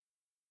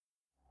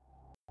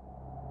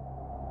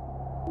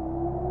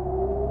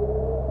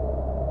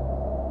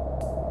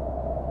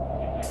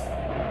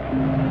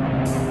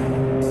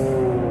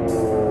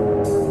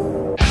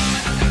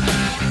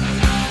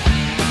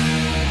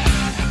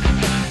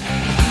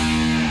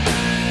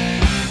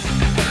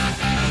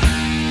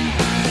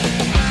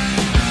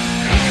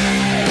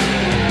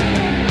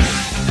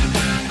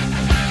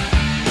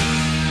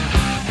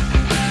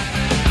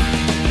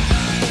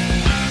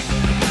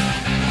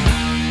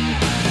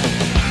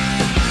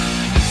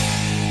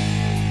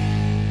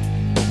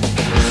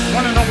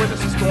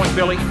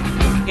Billy,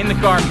 in the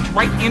garbage,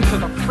 right into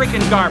the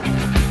freaking garbage.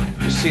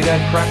 You see that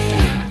crap?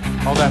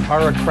 All that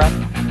horror crap?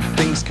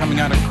 Things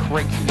coming out of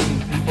crates eating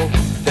people,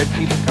 dead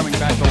people coming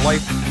back to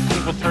life,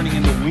 people turning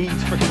into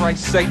weeds, for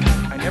Christ's sake.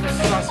 I never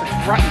saw such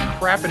rotten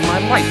crap in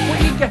my life. Where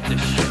do you get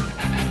this shit?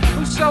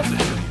 Who sells it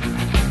to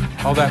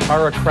you? All that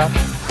horror crap?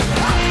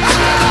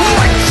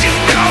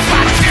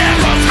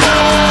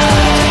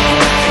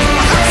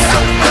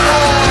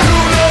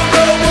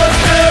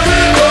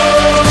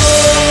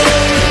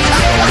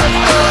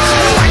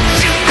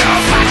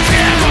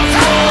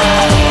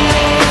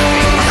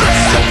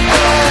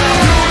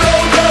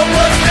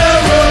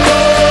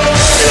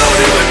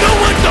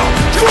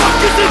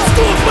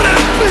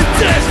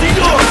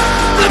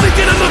 Let me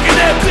get a look at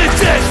that bitch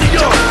ass of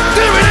yours.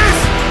 There it is.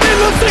 It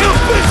looks like a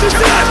bitch's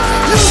ass.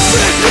 You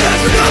bitch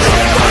ass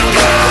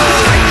motherfucker.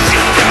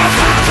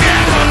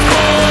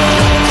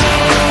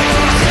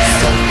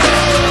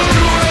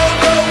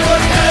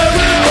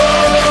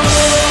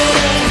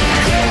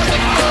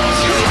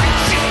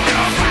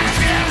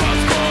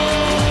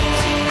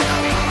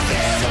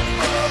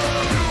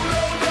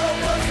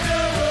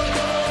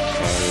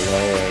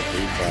 Hello,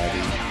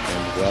 everybody,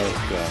 and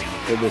welcome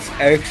to this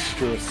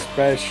extra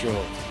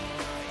special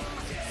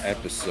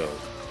episode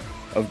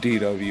of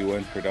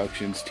DWN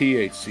Productions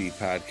THC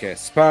podcast,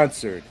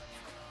 sponsored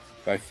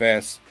by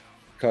Fast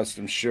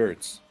Custom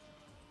Shirts.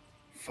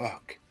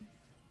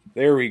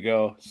 There we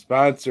go.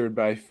 Sponsored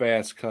by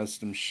Fast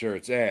Custom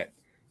Shirts at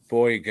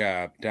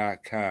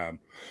boygob.com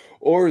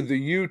or the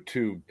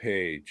YouTube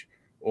page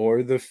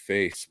or the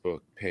Facebook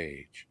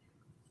page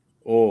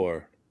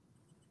or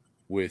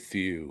with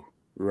you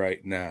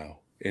right now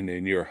and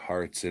in your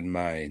hearts and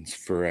minds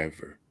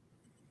forever.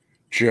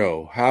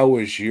 Joe, how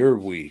was your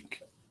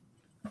week?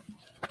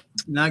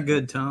 Not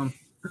good, Tom.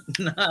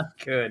 Not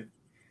good.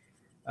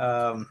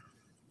 Yeah,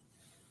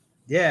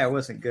 it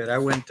wasn't good. I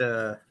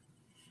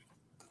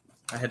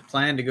had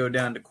planned to go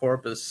down to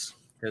Corpus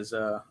because,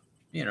 to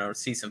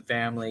see some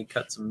family,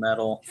 cut some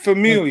metal.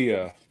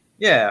 Familia.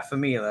 Yeah,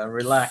 familia.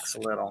 Relax a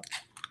little.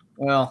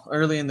 Well,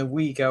 early in the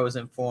week, I was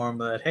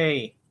informed that,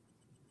 hey,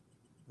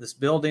 this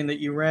building that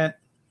you rent,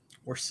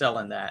 we're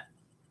selling that.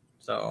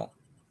 So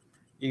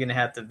you're going to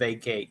have to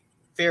vacate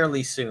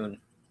fairly soon.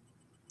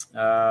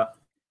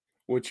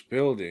 Which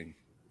building?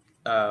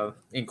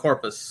 In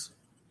Corpus.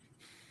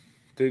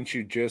 Didn't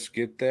you just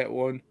get that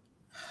one?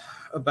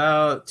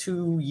 About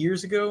 2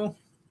 years ago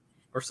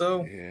or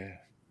so.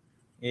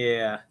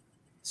 Yeah.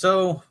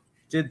 So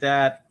did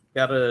that.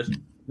 Got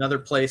another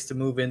place to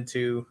move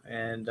into,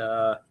 and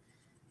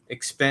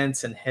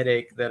expense and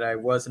headache that I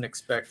wasn't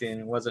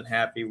expecting, wasn't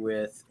happy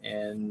with,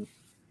 and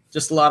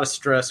just a lot of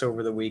stress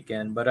over the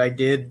weekend. But I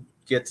did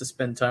get to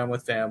spend time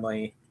with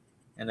family,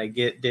 and I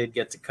did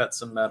get to cut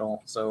some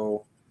metal.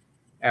 So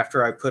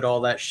after I put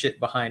all that shit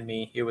behind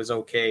me, it was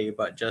okay.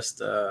 But just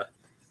the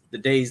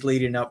days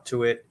leading up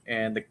to it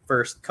and the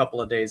first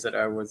couple of days that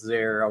I was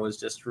there, I was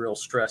just real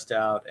stressed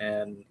out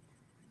and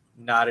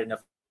not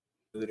enough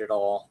food at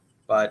all.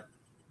 But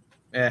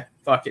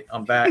fuck it,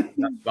 I'm back.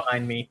 That's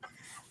behind me.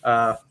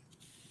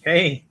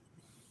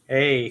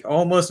 Hey,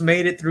 almost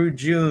made it through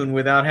June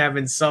without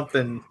having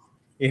something,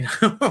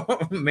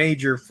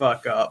 major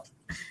fuck up,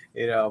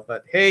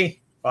 but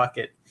hey, fuck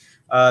it.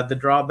 The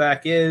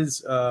drawback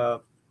is, I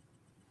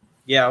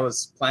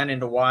was planning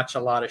to watch a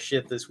lot of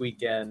shit this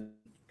weekend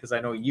because I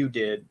know you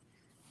did,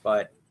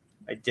 but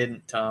I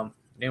didn't, Tom.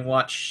 Didn't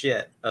watch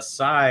shit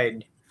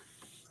aside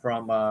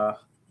from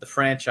the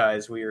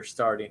franchise we are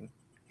starting.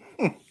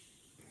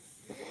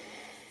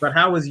 But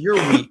how was your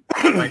week,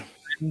 my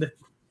friend?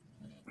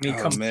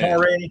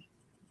 Man.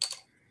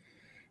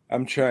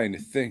 I'm trying to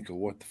think of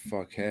what the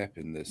fuck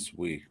happened this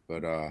week,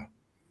 but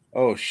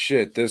oh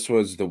shit, this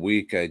was the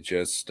week I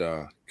just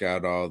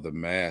got all the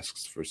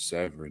masks for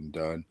Severin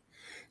done.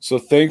 So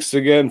thanks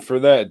again for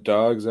that,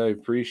 dogs. I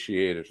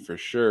appreciate it for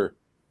sure.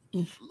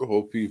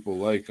 Hope people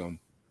like them.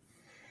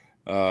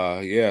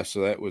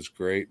 So that was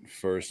great.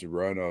 First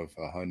run of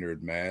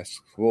 100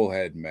 masks, full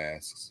head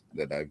masks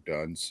that I've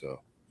done, so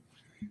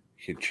you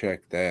can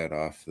check that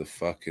off the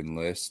fucking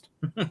list.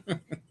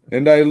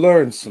 And I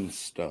learned some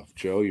stuff,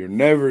 Joe. You're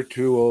never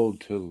too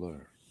old to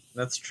learn.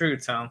 That's true,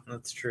 Tom.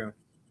 That's true.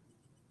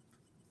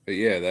 But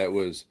yeah, that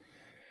was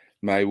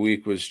my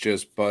week, was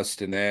just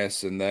busting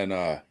ass. And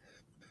then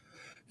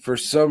for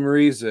some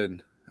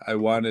reason, I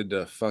wanted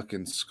to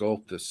fucking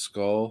sculpt a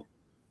skull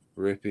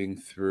ripping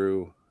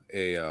through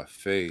a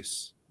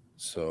face.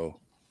 So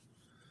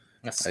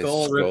a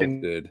skull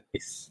ripping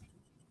face.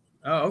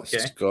 Oh, okay.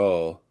 A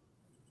skull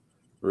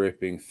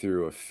ripping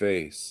through a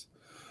face.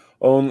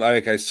 Only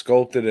like I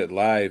sculpted it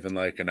live in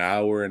like an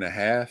hour and a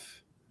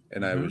half,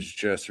 and I Mhm. was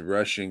just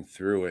rushing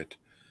through it,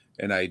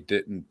 and I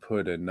didn't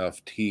put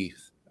enough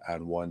teeth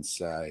on one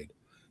side,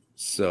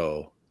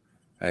 so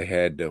I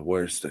had to.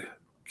 Where's the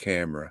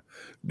camera?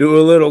 Do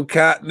a little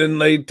cotton and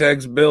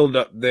latex build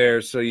up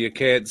there so you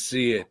can't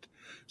see it.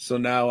 So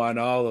now on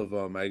all of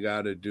them, I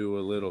got to do a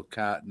little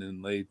cotton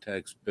and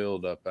latex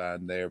build up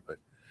on there, but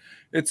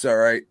it's all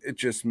right. It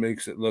just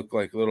makes it look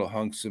like little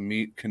hunks of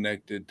meat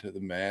connected to the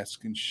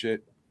mask and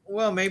shit.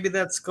 Well, maybe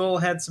that skull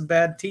had some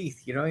bad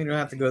teeth. You know, you don't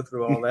have to go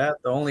through all that.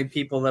 The only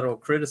people that will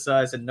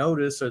criticize and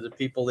notice are the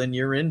people in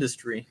your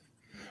industry.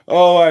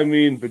 Oh, I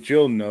mean, but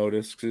you'll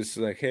notice because it's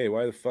like, hey,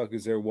 why the fuck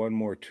is there one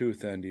more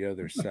tooth on the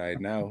other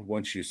side? Now,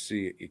 once you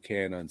see it, you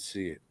can't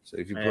unsee it. So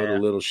if you put a Yeah.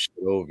 little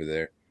shit over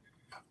there,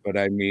 but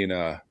I mean,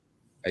 I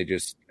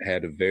just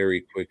had a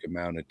very quick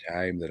amount of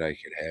time that I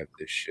could have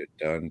this shit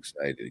done because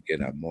I had to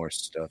get on more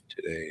stuff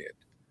today. And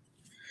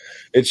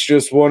it's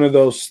just one of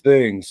those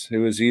things. It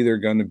was either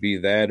going to be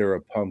that or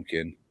a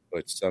pumpkin,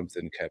 but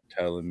something kept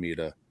telling me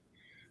to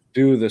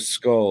do the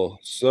skull.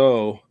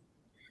 So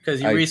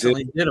Because you I did.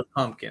 recently did a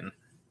pumpkin.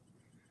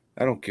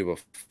 I don't give a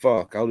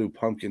fuck. I'll do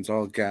pumpkins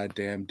all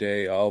goddamn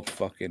day, all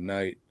fucking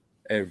night,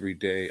 every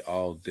day,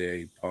 all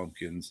day.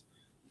 Pumpkins,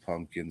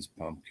 pumpkins,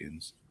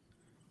 pumpkins.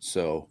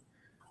 So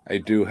I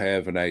do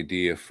have an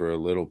idea for a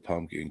little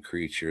pumpkin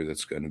creature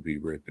that's going to be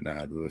ripping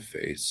out of a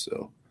face.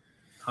 So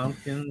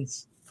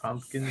Pumpkins,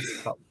 pumpkins,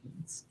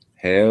 pumpkins.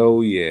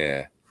 hell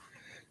yeah.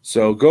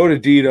 So go to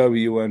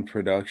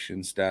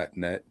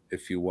dwnproductions.net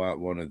if you want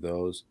one of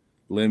those,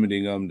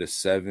 limiting them to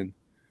 7,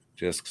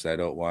 just because I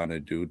don't want to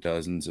do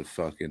dozens of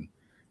fucking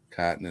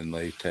cotton and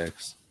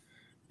latex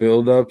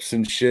build-ups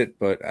and shit,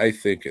 but I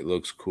think it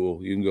looks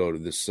cool. You can go to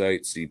the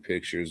site, see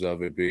pictures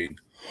of it being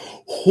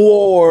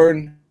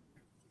worn,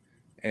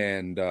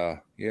 and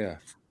yeah,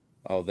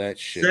 all that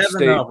shit. 7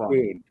 Stay of them.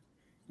 tuned.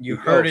 You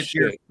Oh, heard it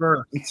here shit.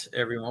 first,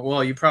 everyone.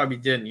 Well, you probably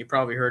didn't. You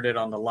probably heard it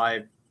on the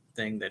live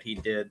thing that he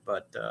did,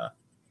 but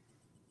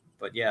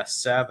yeah,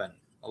 7.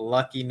 A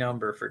lucky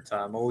number for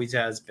Tom. Always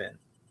has been.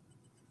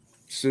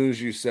 As soon as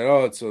you said,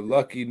 "Oh, it's a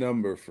lucky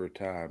number for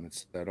Tom,"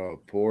 it's that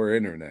poor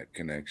internet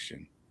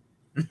connection.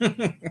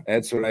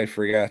 That's what I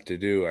forgot to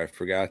do. I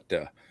forgot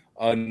to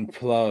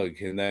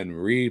unplug and then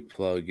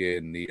replug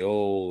in the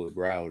old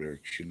router.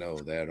 You know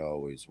that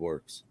always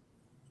works.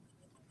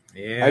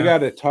 Yeah. I got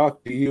to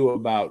talk to you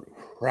about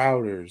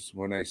routers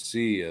when I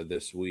see you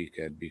this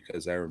weekend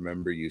because I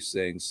remember you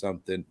saying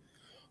something.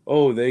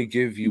 Oh, they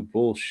give you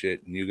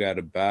bullshit and you got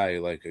to buy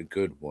like a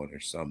good one or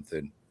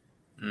something.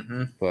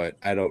 Mm-hmm. But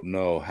I don't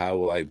know how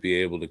will I be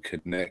able to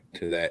connect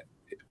to that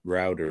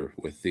router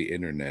with the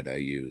internet I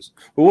use.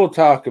 But we'll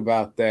talk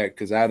about that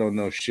because I don't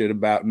know shit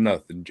about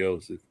nothing,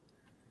 Joseph.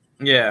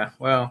 Yeah,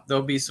 well,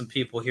 there'll be some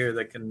people here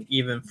that can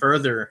even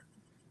further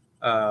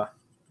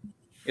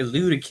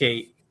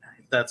elucidate,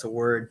 if that's a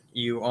word,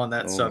 you on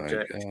that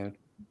subject. My God.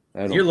 I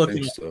don't You're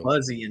looking think so.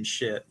 fuzzy and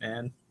shit,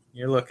 man.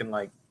 You're looking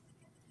all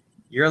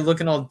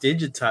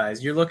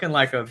digitized. You're looking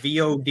like a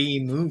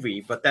VOD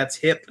movie, but that's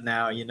hip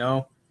now, you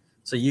know?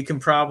 So you can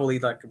probably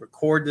like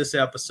record this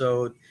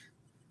episode,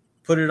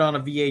 put it on a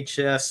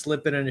VHS,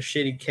 slip it in a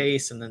shitty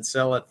case, and then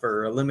sell it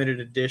for a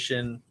limited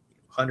edition,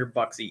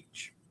 $100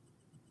 each.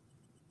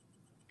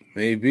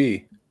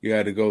 Maybe. You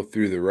got to go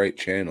through the right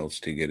channels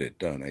to get it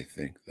done, I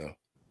think, though.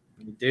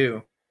 You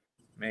do.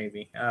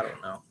 Maybe. I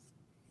don't know.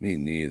 Me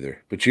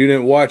neither. But you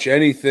didn't watch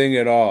anything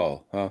at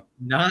all, huh?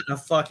 Not a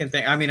fucking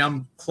thing. I mean,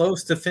 I'm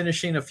close to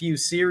finishing a few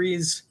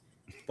series,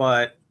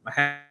 but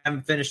I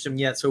haven't finished them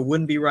yet, so it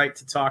wouldn't be right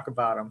to talk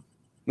about them.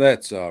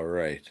 That's all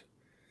right.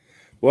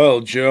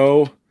 Well,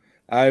 Joe,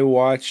 I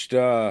watched,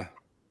 I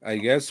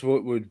guess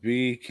what would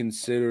be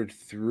considered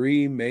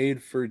 3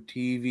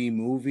 made-for-TV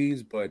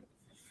movies, but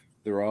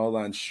they're all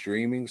on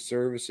streaming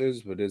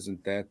services. But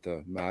isn't that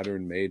the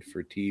modern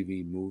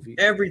made-for-TV movie?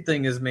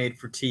 Everything is made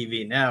for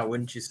TV now,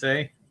 wouldn't you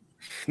say?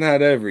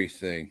 Not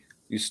everything.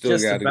 You still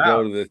Just got to about.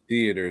 go to the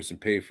theaters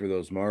and pay for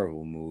those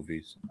Marvel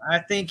movies. I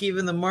think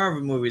even the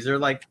Marvel movies are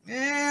like,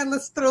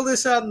 let's throw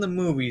this out in the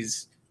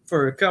movies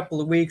for a couple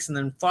of weeks and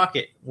then fuck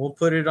it. We'll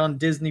put it on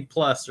Disney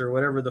Plus or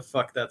whatever the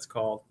fuck that's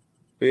called.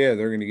 But yeah,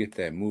 they're going to get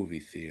that movie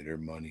theater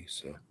money,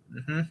 so.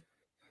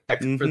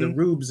 For the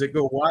rubes that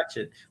go watch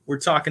it. We're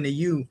talking to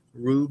you,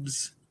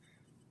 rubes.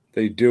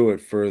 They do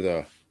it for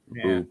the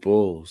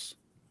bulls.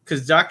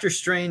 Because Doctor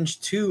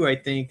Strange 2, I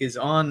think, is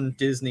on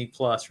Disney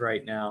Plus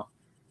right now.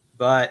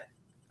 But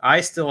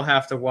I still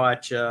have to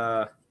watch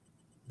the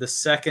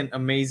second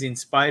Amazing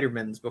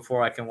Spider-Man's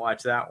before I can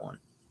watch that one.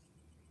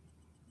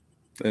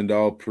 And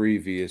all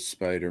previous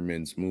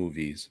Spider-Man's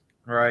movies.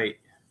 Right.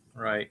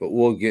 But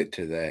we'll get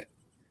to that.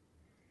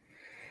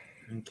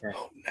 Okay.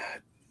 Oh,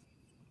 not.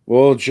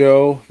 Well,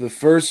 Joe, the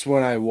first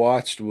one I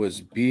watched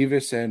was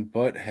Beavis and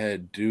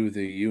Butthead Do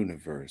the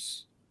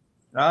Universe.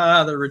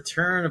 The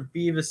return of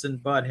Beavis and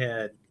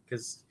Butthead.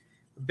 Because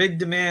a big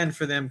demand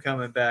for them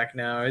coming back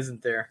now,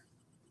 isn't there?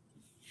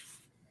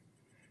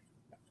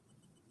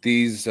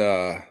 These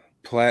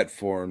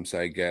platforms,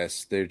 I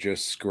guess, they're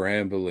just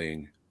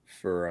scrambling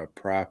for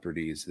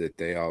properties that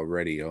they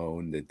already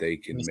own that they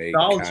can make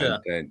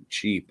Nostalgia. content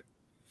cheap.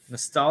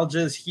 Nostalgia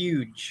is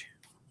huge.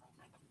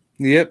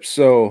 Yep.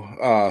 So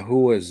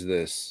who was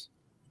this?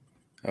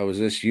 Was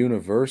this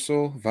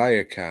Universal?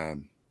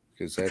 Viacom,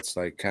 because that's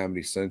like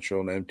Comedy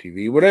Central and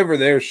MTV, whatever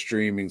their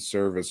streaming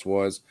service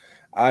was.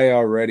 I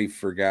already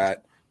forgot.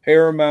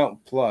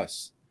 Paramount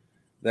Plus.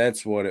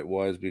 That's what it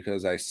was,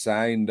 because I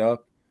signed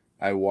up.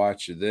 I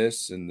watched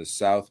this and the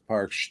South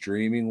Park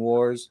streaming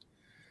wars.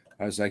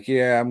 I was like,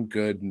 yeah, I'm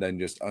good, and then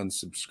just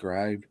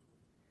unsubscribed.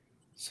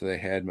 So they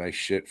had my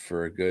shit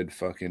for a good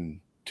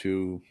fucking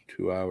 2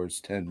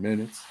 hours, 10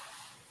 minutes.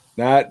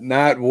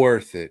 Not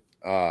worth it.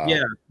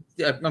 Yeah,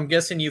 I'm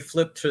guessing you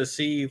flipped to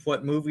see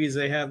what movies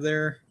they have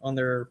there on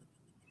their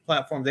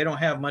platform. They don't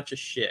have much of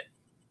shit.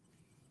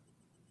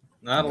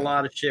 Not a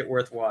lot of shit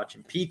worth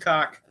watching.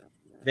 Peacock,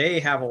 they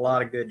have a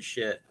lot of good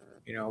shit,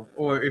 you know.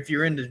 Or if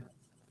you're into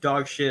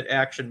dog shit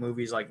action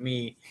movies like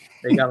me,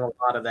 they got a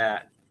lot of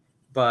that.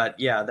 But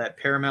yeah, that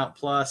Paramount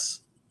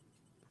Plus,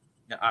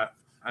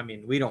 I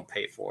mean, we don't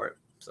pay for it,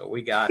 so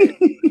we got it.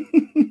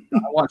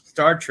 I watch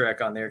Star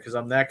Trek on there because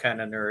I'm that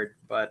kind of nerd.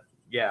 But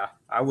yeah,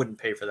 I wouldn't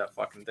pay for that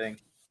fucking thing.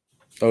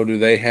 Oh, do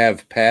they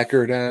have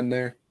Packard on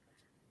there?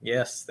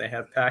 Yes, they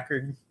have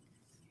Packard.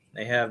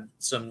 They have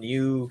some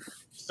new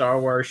Star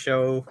Wars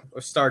show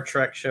or Star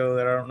Trek show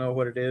that I don't know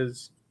what it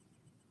is.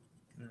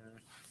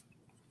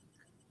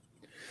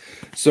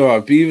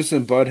 So Beavis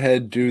and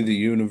Butthead do the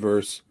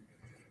universe.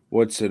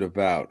 What's it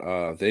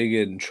about? They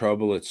get in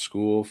trouble at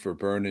school for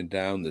burning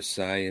down the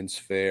science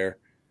fair,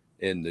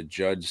 and the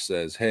judge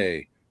says,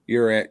 hey,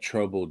 you're at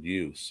troubled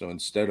youth, so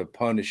instead of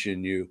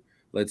punishing you,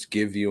 let's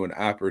give you an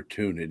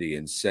opportunity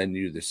and send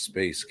you to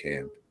space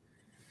camp.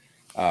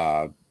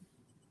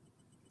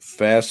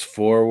 Fast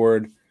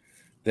forward,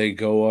 they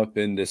go up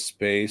into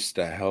space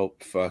to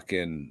help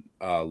fucking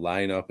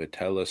line up a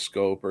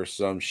telescope or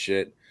some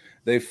shit.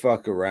 They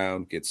fuck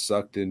around, get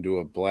sucked into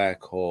a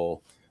black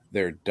hole.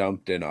 They're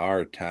dumped in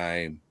our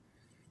time,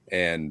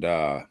 and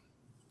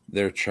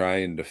they're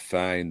trying to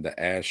find the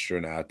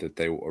astronaut that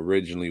they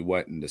originally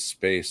went into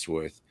space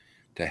with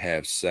to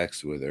have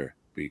sex with her,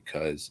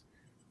 because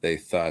they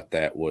thought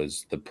that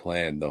was the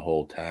plan the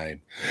whole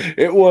time.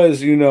 It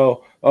was, a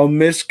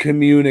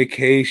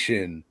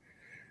miscommunication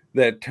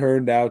that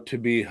turned out to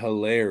be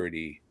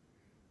hilarity.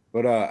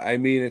 But I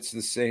mean, it's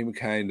the same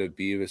kind of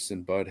Beavis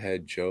and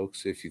Butthead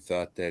jokes. If you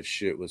thought that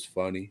shit was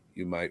funny,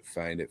 you might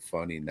find it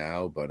funny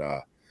now. But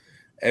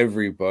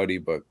everybody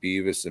but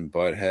Beavis and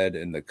Butthead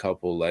and the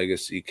couple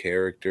legacy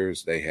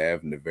characters they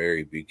have in the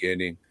very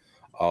beginning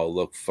all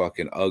look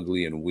fucking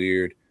ugly and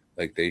weird,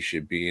 like they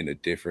should be in a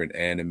different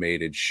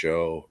animated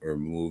show or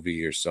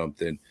movie or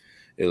something.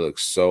 It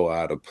looks so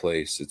out of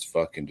place. It's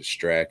fucking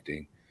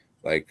distracting.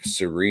 Like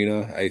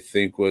Serena, I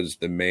think, was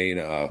the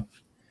main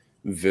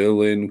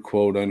villain,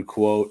 quote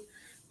unquote.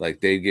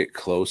 Like they'd get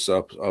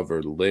close-ups of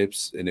her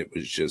lips, and it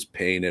was just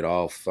painted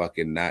all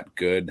fucking not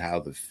good. How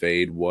the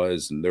fade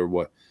was, and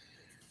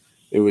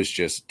it was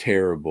just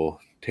terrible,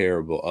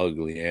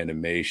 ugly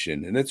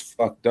animation, and it's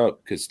fucked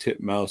up because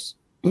Titmouse,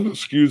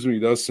 excuse me,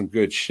 does some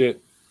good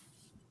shit.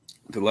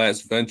 The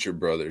last Venture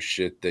Brothers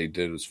shit they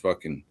did was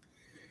fucking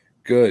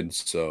good.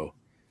 So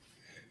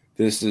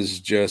this is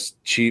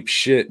just cheap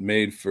shit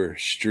made for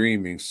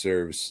streaming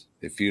service.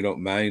 If you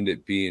don't mind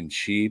it being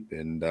cheap,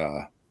 and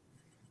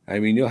I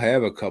mean, you'll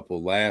have a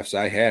couple laughs.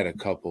 I had a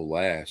couple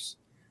laughs.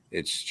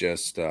 It's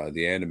just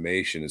the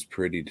animation is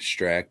pretty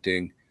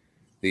distracting.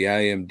 The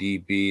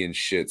IMDb and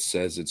shit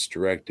says it's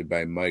directed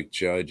by Mike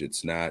Judge.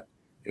 It's not.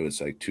 It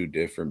was like two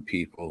different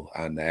people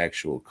on the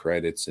actual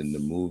credits in the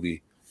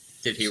movie.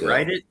 Did he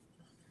write it?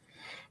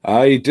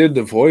 He did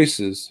the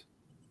voices.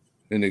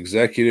 An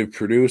executive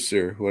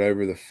producer,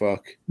 whatever the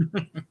fuck.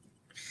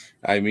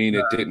 I mean,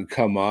 it didn't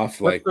come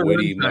off like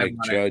witty Mike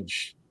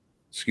Judge.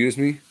 Excuse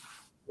me?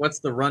 What's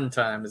the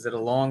runtime? Is it a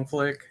long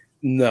flick?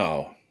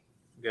 No.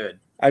 Good.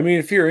 I mean,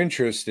 if you're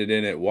interested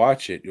in it,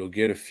 watch it. You'll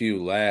get a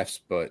few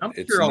laughs, but I'm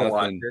it's sure nothing. I'll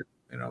watch it,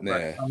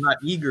 but I'm not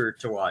eager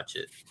to watch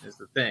it, is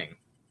the thing.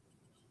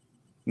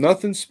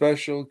 Nothing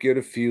special. Get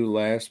a few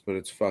laughs, but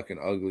it's fucking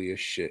ugly as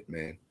shit,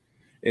 man.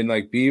 And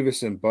like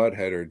Beavis and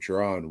Butthead are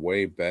drawn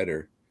way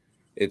better.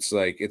 It's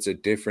like it's a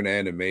different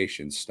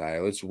animation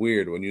style. It's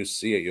weird. When you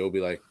see it, you'll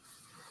be like,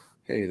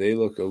 hey, they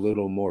look a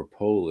little more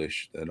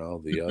Polish than all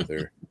the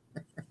other.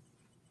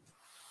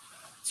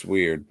 It's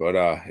weird, but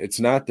it's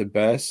not the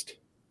best.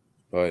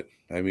 But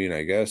I mean,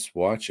 I guess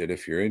watch it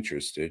if you're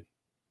interested,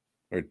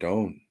 or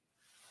don't.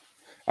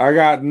 I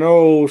got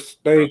no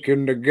stake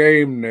in the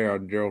game now,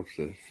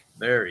 Joseph.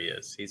 There he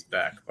is. He's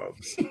back,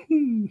 folks.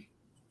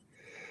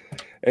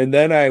 And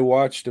then I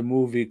watched a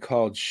movie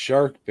called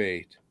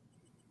Sharkbait.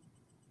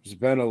 There's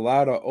been a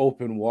lot of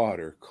open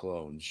water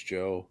clones,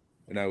 Joe.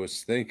 And I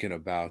was thinking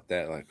about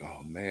that, like,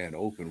 oh man,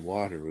 open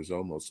water was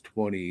almost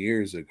 20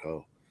 years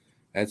ago.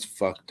 That's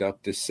fucked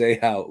up to say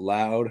out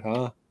loud,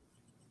 huh?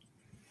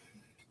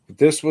 But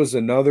this was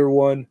another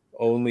one.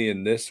 Only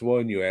in this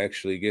one, you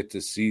actually get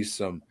to see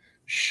some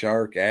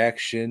shark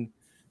action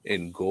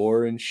and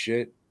gore and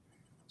shit.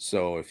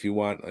 So if you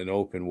want an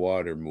open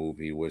water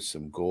movie with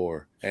some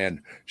gore and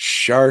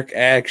shark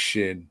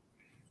action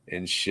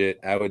and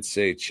shit, I would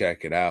say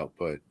check it out.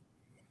 But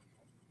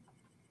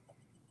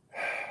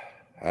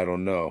I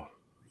don't know.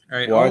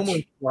 I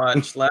almost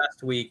watched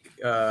last week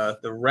the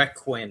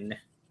Requin.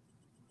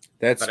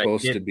 That's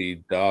supposed to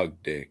be dog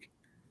dick.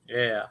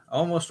 Yeah,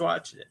 almost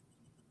watched it.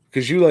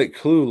 Because you like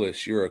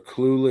Clueless. You're a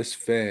Clueless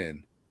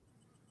fan.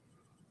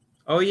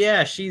 Oh,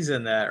 yeah, she's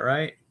in that,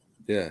 right?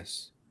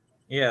 Yes.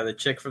 Yeah, the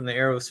chick from the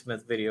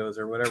Aerosmith videos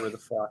or whatever the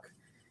fuck.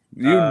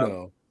 You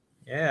know.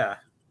 Yeah.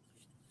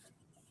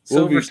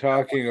 We'll be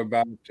talking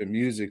about the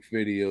music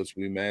videos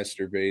we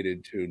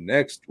masturbated to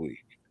next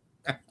week.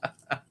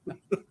 Let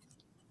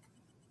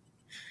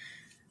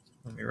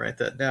me write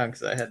that down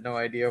because I had no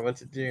idea what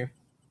to do.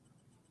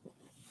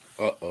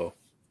 Uh-oh.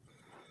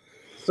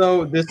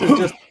 So this is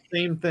just the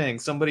same thing.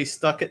 Somebody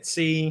stuck at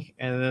sea,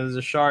 and then there's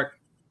a shark.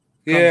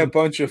 Yeah, a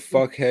bunch of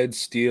fuckheads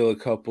steal a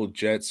couple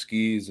jet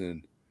skis,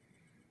 and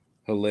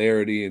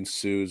hilarity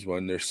ensues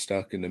when they're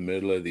stuck in the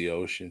middle of the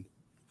ocean.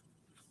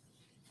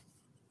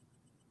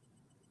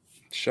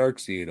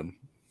 Sharks eat them.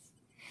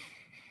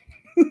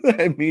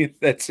 I mean,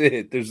 that's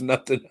it. There's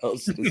nothing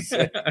else to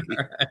say.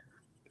 Right.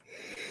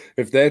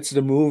 If that's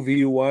the movie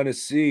you want to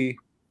see,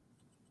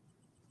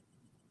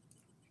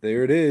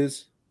 there it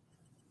is.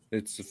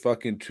 It's the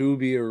fucking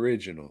Tubi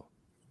original.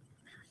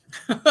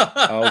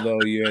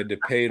 Although you had to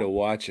pay to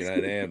watch it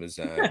on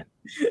Amazon.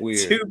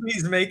 Weird.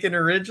 Tubi's making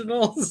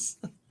originals?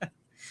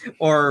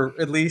 Or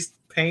at least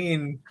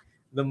paying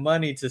the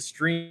money to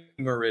stream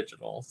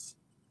originals.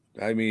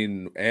 I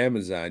mean,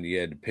 Amazon, you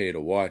had to pay to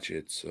watch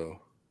it, so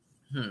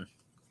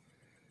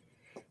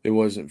it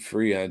wasn't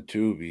free on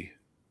Tubi.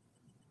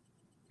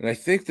 And I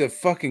think the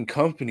fucking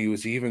company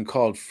was even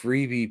called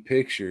Freebie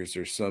Pictures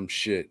or some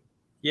shit.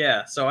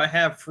 Yeah, so I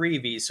have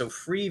Freebie. So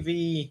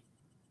Freebie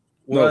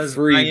was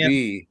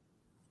Freebie.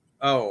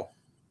 Oh.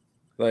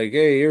 Like,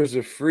 hey, here's a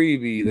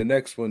freebie. The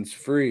next one's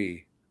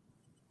free.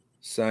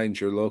 Signed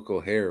your local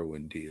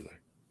heroin dealer.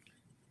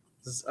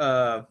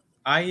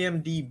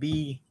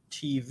 IMDb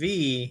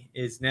TV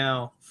is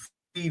now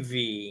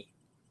Freevee.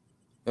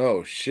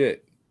 Oh,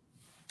 shit.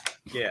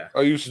 Yeah.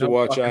 I used to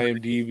watch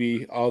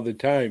IMDb all the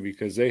time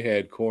because they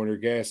had Corner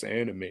Gas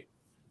animated.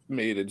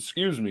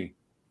 Excuse me.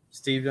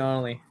 Steve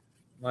Donnelly.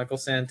 Michael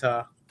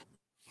Santa.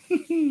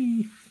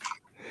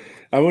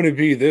 I want to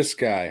be this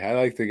guy. I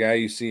like the guy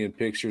you see in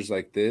pictures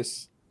like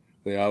this.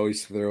 They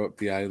always throw up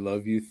the I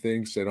love you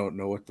things. They don't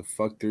know what the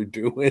fuck they're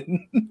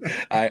doing.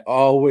 I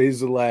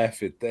always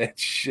laugh at that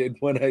shit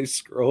when I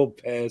scroll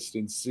past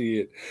and see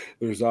it.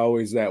 There's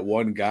always that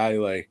one guy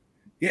like,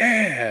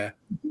 yeah.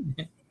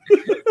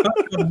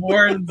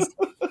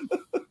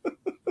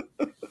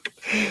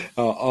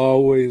 I'll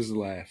always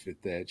laugh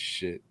at that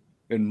shit.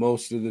 And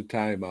most of the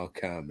time I'll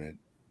comment.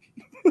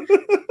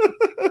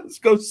 Let's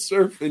go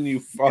surfing,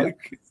 you fuck.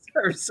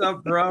 What's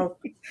up, bro?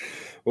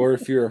 Or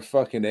if you're a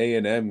fucking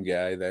A&M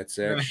guy, that's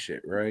that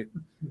shit, right?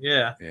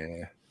 Yeah.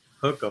 Yeah.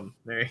 Hook them.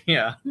 There,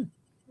 yeah.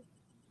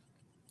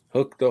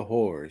 Hook the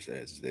whores,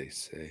 as they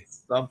say.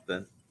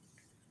 Something.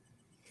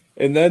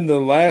 And then the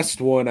last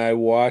one I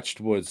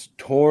watched was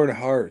Torn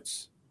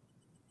Hearts.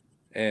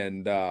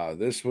 And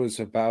this was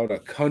about a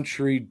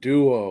country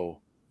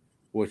duo,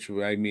 which,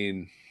 I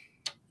mean,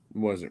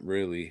 wasn't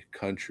really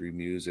country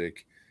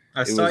music.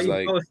 I saw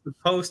you post the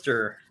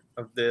poster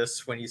of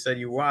this when you said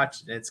you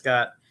watched it. It's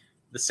got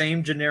the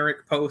same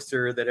generic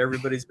poster that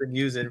everybody's been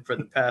using for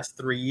the past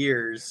 3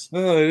 years.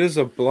 Well, it is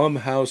a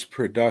Blumhouse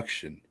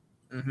production.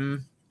 Mm-hmm.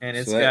 And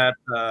it's got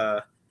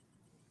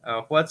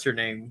what's her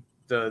name?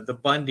 The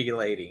Bundy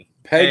lady.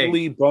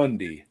 Peggy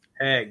Bundy.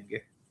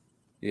 Peg.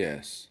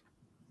 Yes.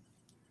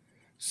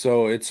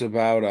 So it's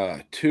about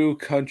a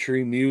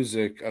country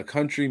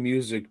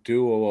music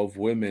duo of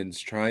women's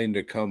trying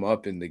to come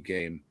up in the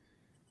game.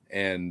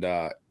 And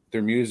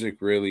their music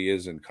really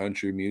isn't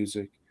country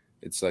music.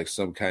 It's like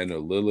some kind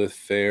of Lilith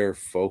Fair,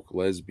 folk,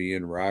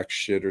 lesbian, rock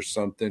shit or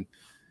something.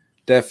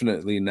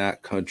 Definitely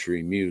not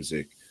country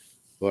music.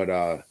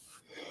 But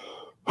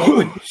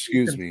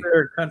excuse me.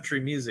 Country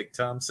music,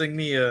 Tom. Sing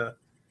me a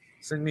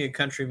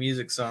country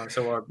music song.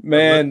 So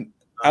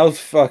I'll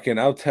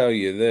tell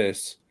you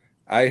this.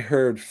 I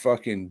heard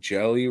fucking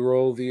Jelly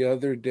Roll the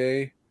other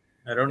day.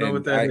 I don't know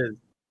what that is.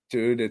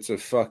 Dude, it's a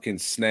fucking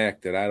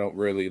snack that I don't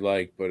really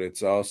like, but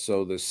it's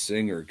also the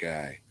singer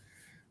guy.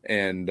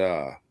 And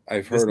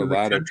I've heard a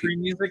lot of country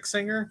music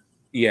singer?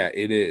 Yeah,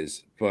 it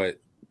is. But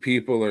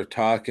people are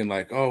talking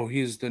like, oh,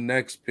 he's the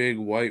next big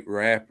white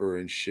rapper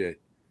and shit.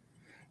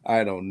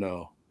 I don't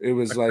know. It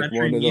was like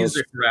one of those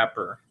music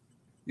rapper.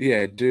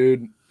 Yeah,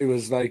 dude. It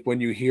was like when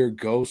you hear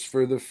Ghost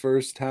for the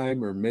first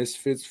time or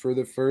Misfits for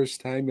the first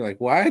time, you're like,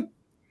 what?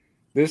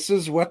 This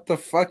is what the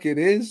fuck it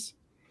is?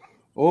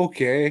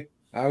 Okay.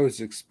 I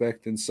was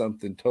expecting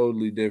something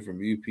totally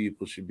different. You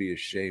people should be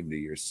ashamed of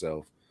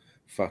yourself.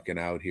 Fucking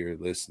out here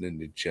listening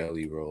to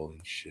Jelly Roll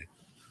and shit.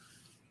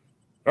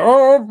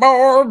 Oh,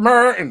 boy,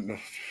 man.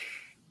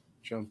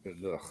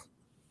 Jumping.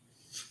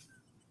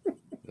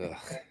 Ugh.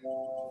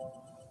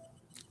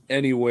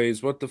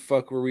 Anyways, what the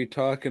fuck were we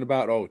talking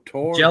about? Oh,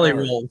 torn Jelly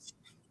hearts. rolls.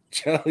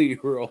 Jelly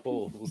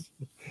rolls.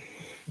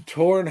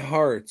 Torn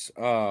hearts.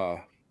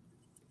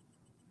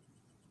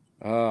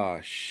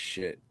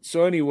 Shit.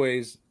 So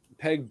anyways,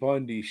 Peg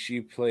Bundy,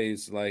 she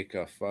plays like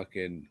a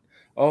fucking,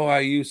 oh, I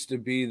used to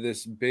be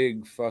this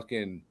big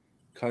fucking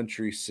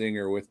country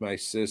singer with my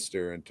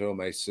sister until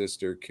my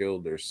sister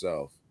killed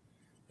herself.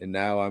 And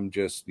now I'm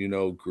just,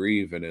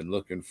 grieving and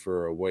looking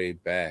for a way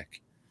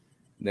back.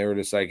 And they were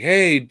just like,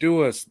 hey,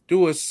 do a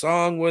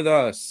song with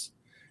us.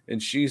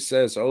 And she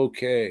says,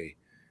 okay.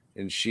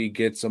 And she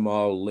gets them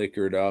all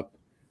liquored up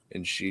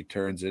and she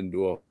turns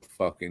into a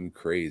fucking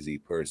crazy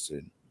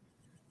person.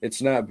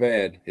 It's not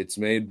bad. It's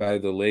made by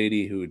the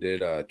lady who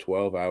did a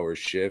 12-hour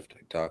shift.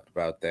 I talked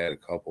about that a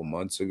couple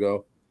months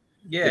ago.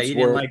 Yeah, it's you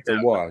didn't worth like the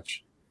that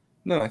watch.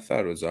 No, I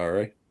thought it was all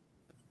right.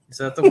 Is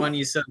that the one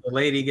you said the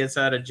lady gets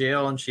out of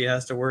jail and she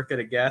has to work at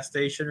a gas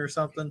station or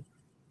something?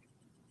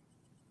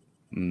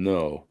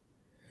 No.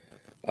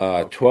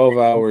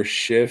 12-hour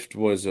shift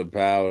was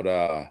about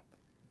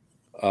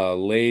a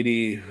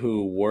lady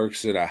who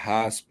works at a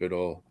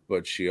hospital,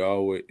 but she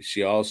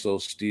also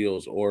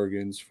steals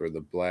organs for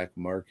the black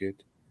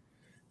market.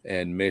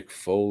 And Mick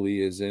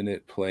Foley is in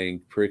it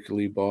playing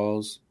prickly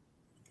balls.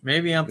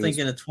 Maybe I'm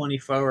thinking a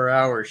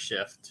 24-hour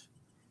shift.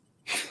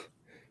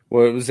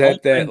 Well, it was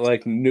at that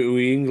like New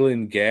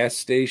England gas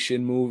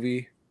station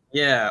movie.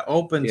 Yeah,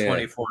 open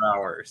 24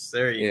 hours.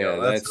 There you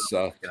go. That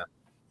sucked.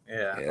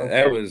 Yeah, okay.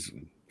 That was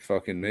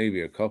fucking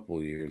maybe a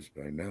couple years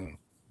by now.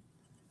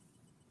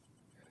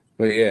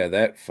 But yeah,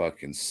 that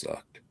fucking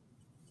sucked.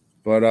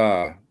 But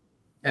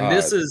and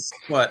this is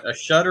what, a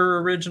Shudder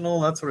original?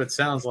 That's what it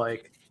sounds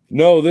like.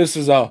 No, this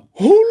is a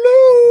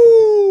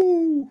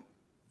Hulu.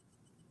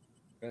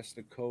 That's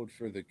the code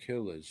for the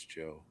Killers,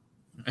 Joe.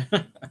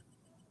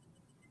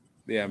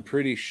 Yeah, I'm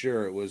pretty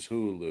sure it was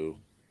Hulu,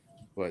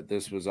 but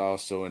this was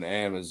also an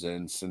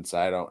Amazon since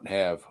I don't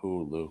have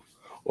Hulu.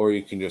 Or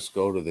you can just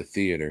go to the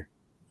theater.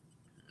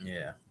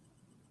 Yeah.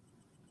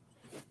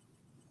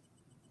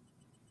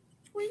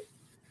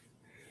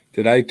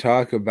 Did I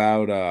talk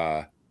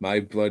about My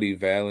Bloody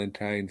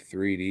Valentine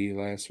 3D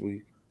last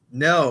week?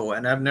 No,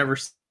 and I've never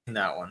seen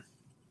that one.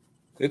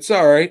 It's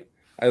all right.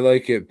 I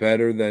like it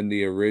better than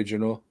the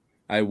original.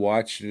 I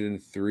watched it in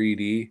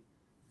 3D.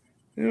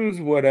 It was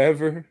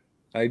whatever.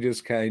 I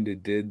just kind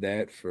of did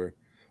that for,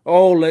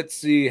 let's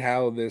see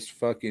how this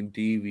fucking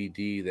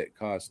DVD that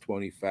cost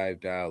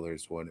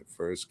 $25 when it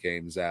first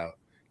came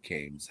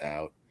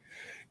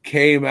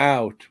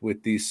out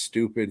with these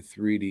stupid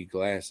 3D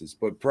glasses.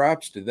 But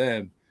props to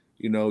them.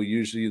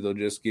 Usually they'll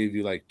just give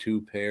you like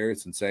 2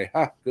 pairs and say,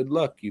 good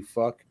luck, you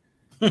fuck.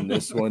 And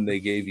this one, they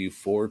gave you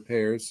 4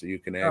 pairs so you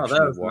can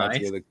actually watch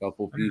with a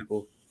couple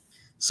people.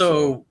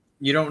 So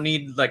you don't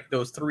need like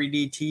those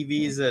 3D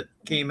TVs that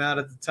came out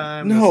at the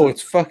time? No,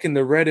 it's fucking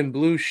the red and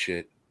blue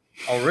shit.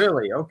 Oh,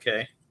 really?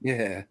 Okay.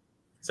 Yeah.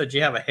 So did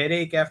you have a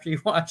headache after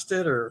you watched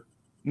it, or?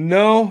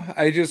 No,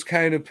 I just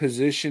kind of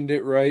positioned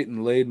it right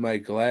and laid my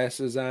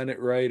glasses on it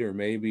right, or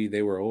maybe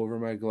they were over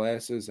my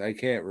glasses. I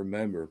can't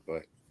remember,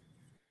 but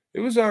it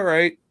was all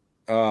right.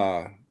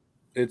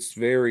 It's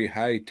very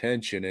high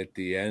tension at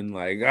the end,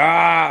 like,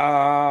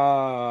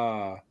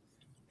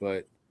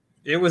 but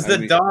it was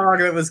the dog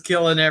that was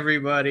killing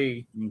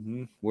everybody.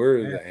 Mm-hmm.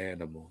 We're the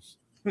animals.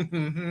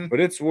 But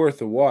it's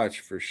worth a watch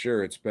for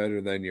sure. It's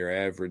better than your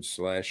average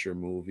slasher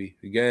movie.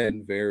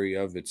 Again, very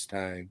of its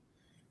time,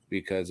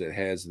 because it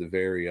has the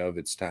very of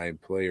its time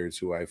players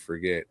who I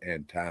forget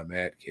and Tom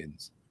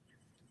Atkins.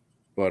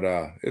 But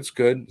it's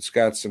good. It's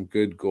got some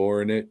good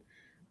gore in it.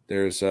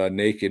 There's a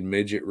naked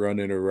midget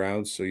running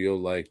around, so you'll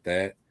like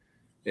that.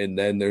 And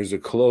then there's a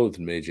clothed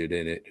midget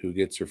in it who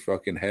gets her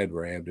fucking head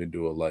rammed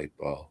into a light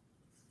bulb.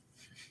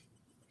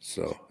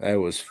 So that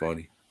was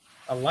funny.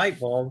 A light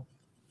bulb?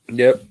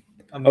 Yep.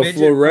 A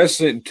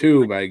fluorescent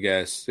tube, I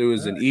guess. It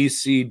was an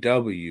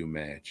ECW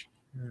match.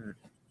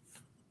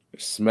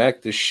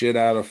 Smacked the shit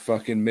out of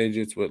fucking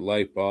midgets with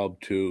light bulb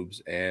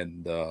tubes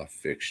and the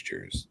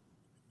fixtures.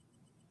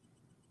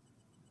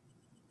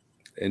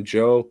 And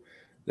Joe,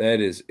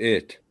 that is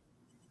it.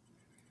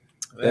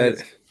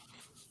 Did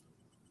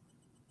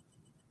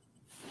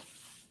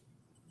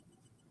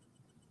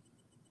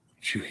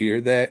you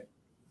hear that?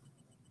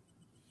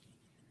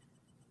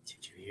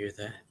 Did you hear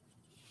that?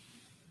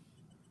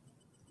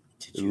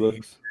 It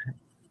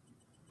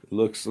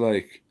looks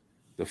like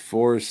the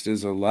forest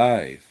is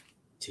alive.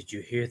 Did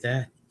you hear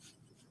that?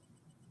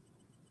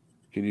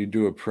 Can you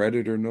do a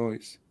predator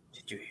noise?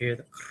 Did you hear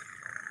that?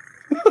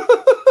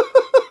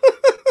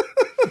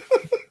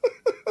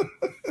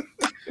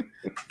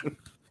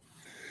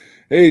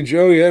 Hey,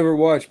 Joe, you ever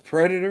watch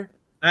Predator?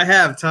 I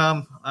have,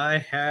 Tom. I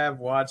have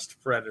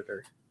watched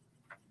Predator.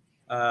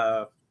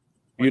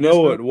 You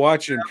know what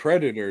watching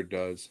Predator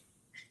does?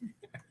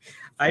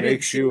 It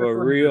makes you a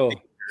real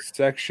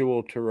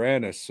sexual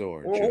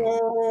tyrannosaur.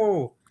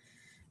 Whoa!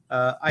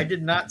 I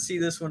did not see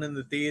this one in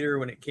the theater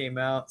when it came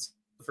out.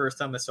 The first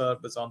time I saw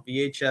it was on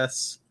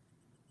VHS.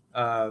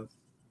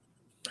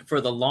 For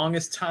the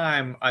longest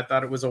time, I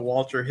thought it was a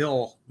Walter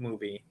Hill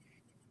movie.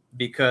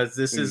 because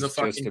this is a It's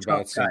fucking just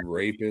about tough guy. some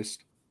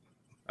rapist.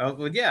 Oh,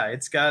 well, yeah,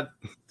 it's got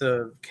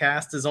the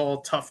cast is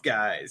all tough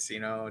guys,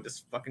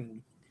 just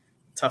fucking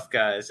tough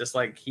guys, just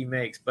like he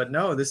makes. But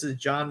no, this is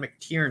John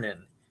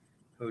McTiernan,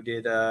 who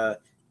did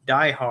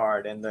Die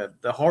Hard and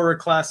the horror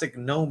classic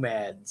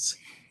Nomads.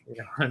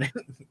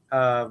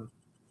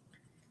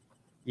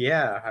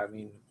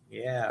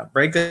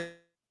 Break it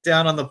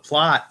down on the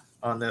plot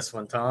on this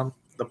one, Tom.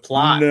 The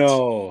plot.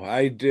 No,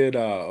 I did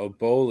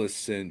Ebola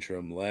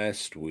syndrome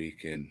last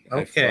week, and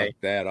I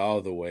fucked that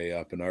all the way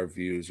up, and our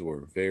views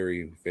were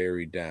very,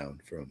 very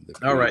down from the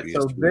previous All right,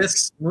 so week.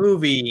 this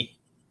movie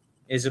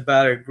is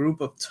about a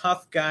group of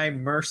tough guy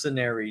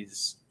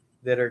mercenaries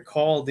that are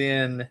called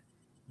in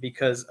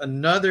because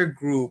another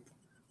group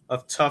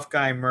of tough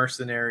guy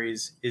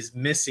mercenaries is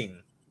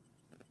missing.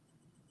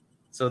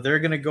 So they're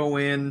going to go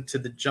into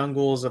the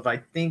jungles of, I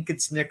think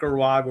it's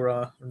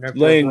Nicaragua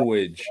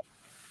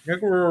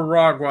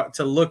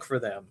to look for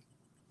them.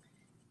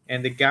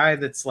 And the guy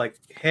that's like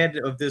head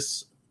of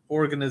this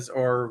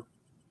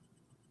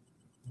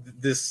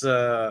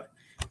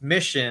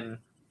mission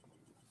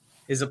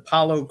is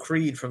Apollo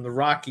Creed from the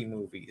Rocky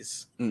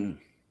movies.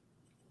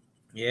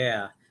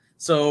 Yeah.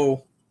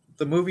 So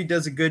the movie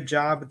does a good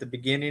job at the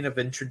beginning of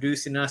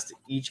introducing us to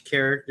each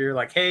character.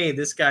 Like, hey,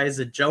 this guy is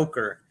a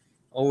joker,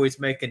 always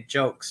making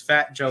jokes,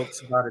 fat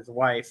jokes about his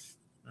wife.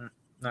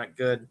 Not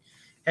good.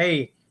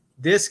 Hey,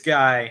 this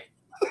guy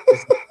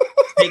is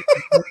taking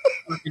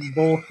fucking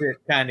bullshit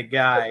kind of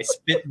guy,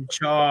 spitting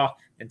chaw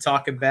and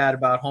talking bad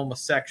about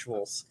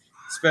homosexuals,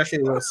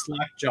 especially those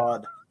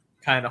slack-jawed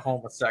kind of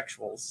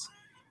homosexuals.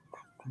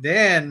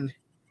 Then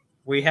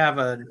we have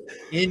an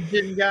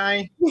Indian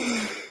guy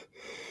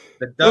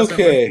that doesn't.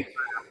 Okay.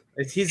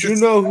 Do you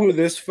know who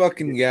this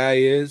fucking guy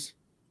is?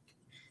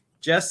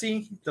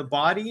 Jesse, the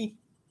body?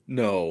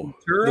 No.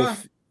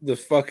 The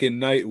fucking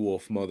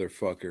Nightwolf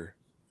motherfucker.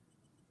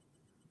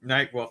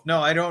 Nightwolf.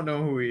 No, I don't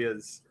know who he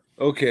is.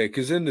 Okay,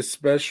 because in the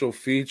special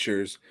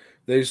features,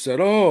 they said,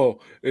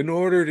 in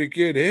order to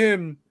get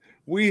him,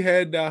 we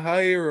had to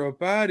hire a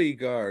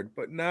bodyguard,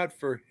 but not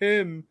for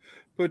him,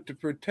 but to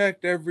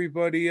protect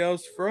everybody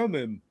else from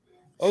him.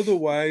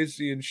 Otherwise,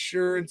 the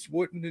insurance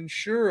wouldn't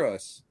insure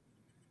us.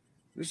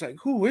 It's like,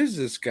 who is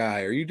this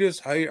guy? Are you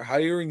just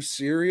hiring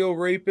serial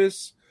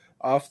rapists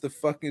off the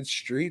fucking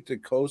street to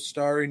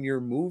co-star in your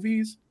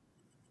movies?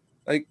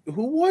 Like,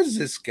 who was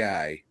this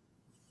guy?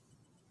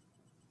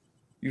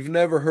 You've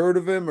never heard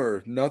of him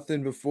or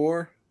nothing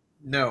before?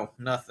 No,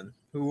 nothing.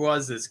 Who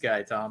was this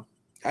guy, Tom?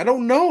 I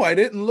don't know. I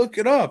didn't look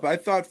it up. I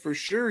thought for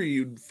sure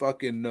you'd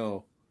fucking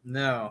know.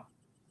 No.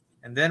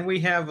 And then we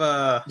have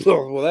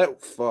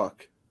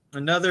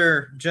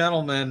another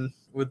gentleman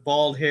with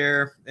bald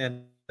hair,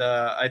 and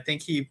I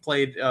think he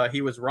played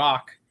he was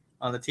Rock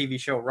on the TV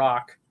show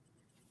Rock.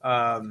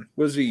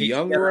 Was he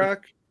young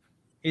Rock?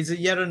 He's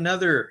yet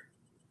another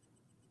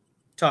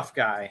tough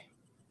guy.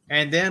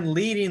 And then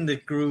leading the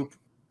group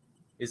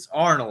is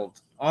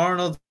Arnold. I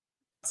don't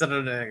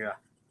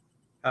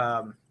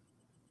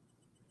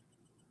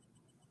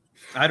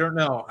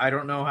know. I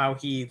don't know how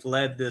he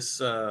led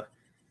this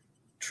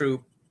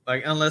troop.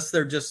 Like, unless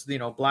they're just,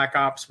 Black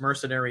Ops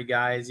mercenary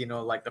guys,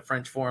 like the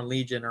French Foreign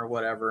Legion or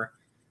whatever.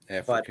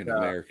 African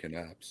American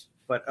ops.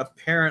 But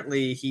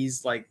apparently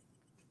he's like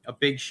a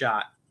big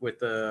shot with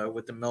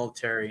the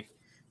military.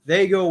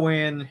 They go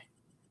in,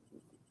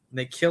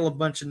 they kill a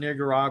bunch of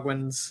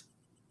Nicaraguans,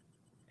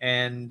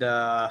 and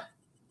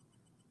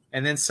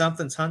then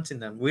something's hunting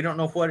them. We don't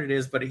know what it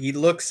is, but he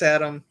looks at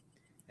them,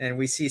 and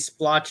we see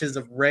splotches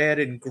of red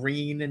and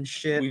green and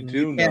shit. We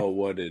do know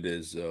what it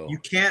is, though. You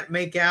can't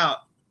make out,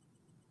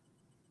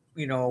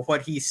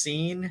 what he's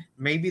seen.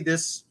 Maybe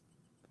this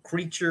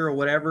creature or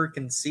whatever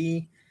can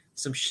see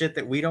some shit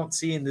that we don't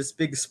see in this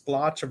big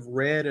splotch of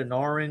red and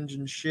orange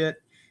and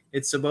shit.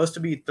 It's supposed to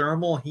be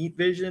thermal heat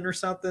vision or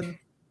something,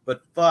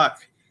 but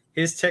fuck,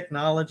 his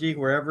technology,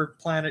 wherever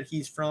planet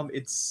he's from,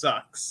 it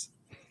sucks.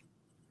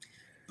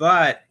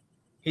 But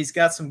he's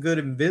got some good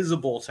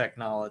invisible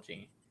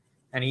technology,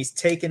 and he's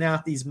taking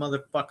out these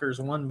motherfuckers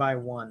one by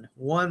one.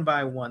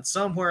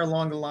 Somewhere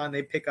along the line,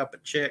 they pick up a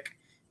chick,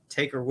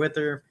 take her with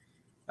her,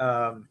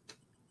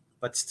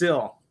 but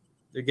still,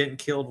 they're getting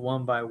killed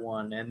one by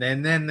one. And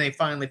then they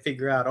finally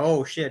figure out,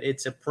 oh shit,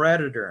 it's a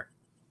predator.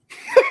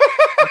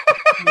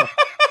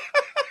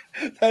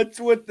 That's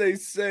what they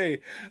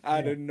say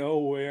out of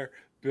nowhere.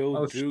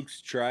 Bill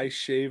Dukes tries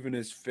shaving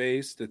his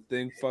face. The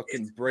thing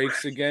fucking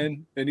breaks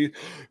again. And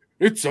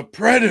it's a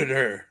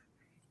predator.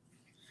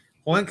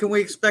 When can we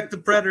expect the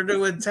predator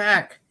to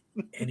attack?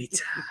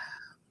 Anytime.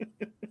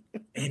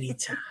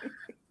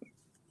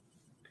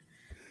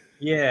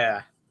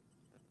 Yeah.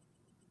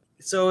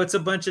 So it's a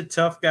bunch of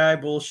tough guy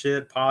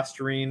bullshit,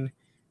 posturing.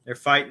 They're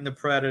fighting the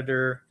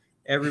predator.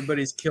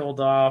 Everybody's killed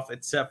off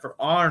except for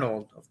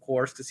Arnold, of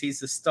course, because he's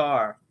the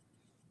star.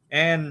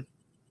 And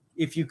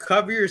if you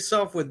cover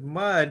yourself with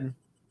mud,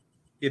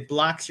 it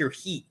blocks your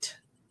heat.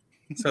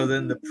 So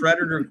then the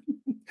predator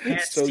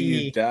can't see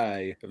you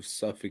die of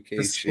suffocation.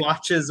 the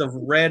splotches of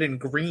red and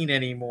green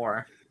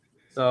anymore.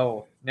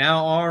 So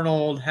now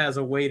Arnold has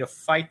a way to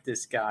fight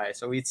this guy.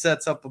 So he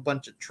sets up a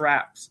bunch of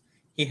traps.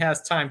 He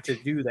has time to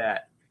do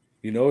that.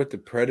 You know what the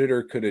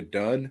Predator could have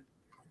done?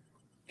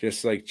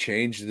 Just like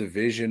change the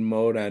vision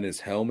mode on his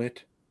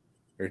helmet,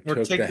 or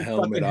took take the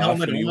helmet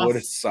off, and you would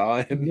have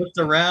saw him. Looked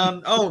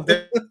around. Oh,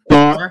 there you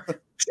are.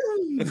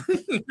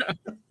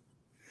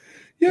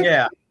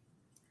 Yeah.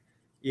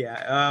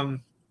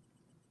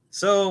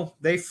 So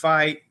they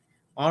fight.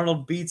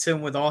 Arnold beats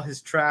him with all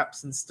his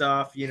traps and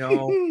stuff,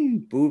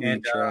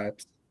 Booby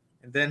traps.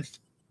 And then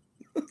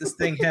this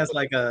thing has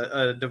like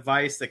a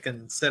device that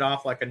can set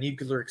off like a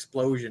nuclear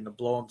explosion to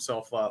blow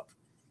himself up.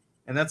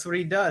 And that's what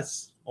he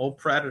does. Old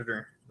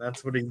Predator.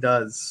 That's what he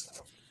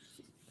does.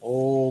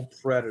 Old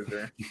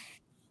Predator.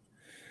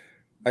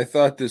 I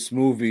thought this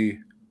movie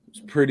was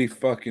pretty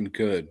fucking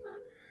good.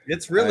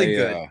 It's really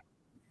good.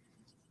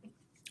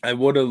 I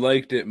would have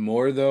liked it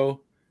more,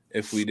 though,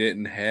 if we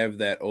didn't have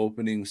that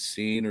opening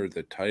scene or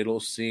the title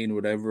scene,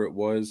 whatever it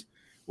was,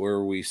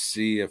 where we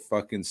see a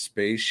fucking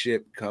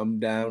spaceship come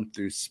down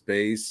through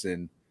space.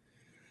 And,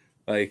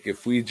 like,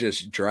 if we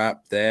just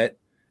dropped that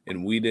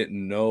and we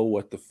didn't know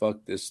what the fuck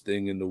this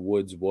thing in the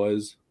woods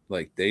was,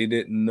 like they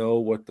didn't know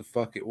what the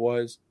fuck it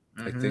was,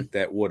 I think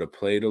that would have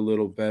played a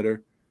little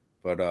better.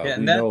 But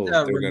and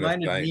that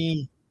reminded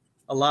me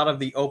a lot of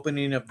the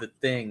opening of The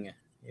Thing.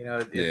 It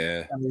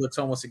kind of looks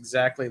almost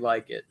exactly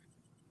like it.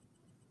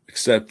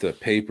 Except the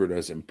paper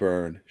doesn't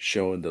burn,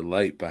 showing the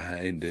light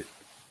behind it.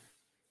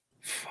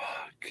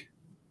 Fuck.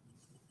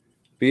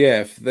 But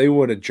yeah, if they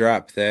would have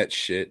dropped that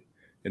shit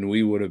and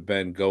we would have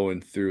been going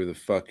through the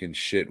fucking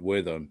shit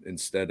with them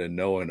instead of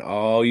knowing,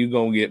 oh, you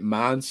gonna get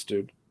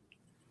monstered.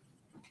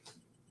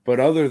 But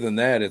other than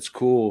that, it's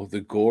cool. The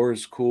gore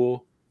is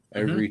cool.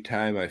 Every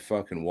time I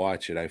fucking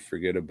watch it, I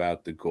forget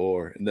about the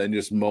gore. And then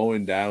just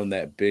mowing down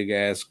that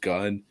big-ass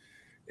gun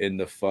in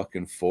the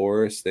fucking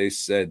forest. They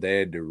said they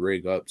had to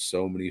rig up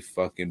so many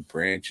fucking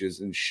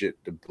branches and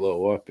shit to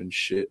blow up and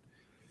shit.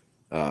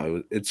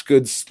 It's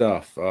good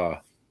stuff.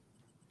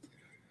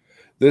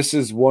 This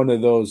is one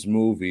of those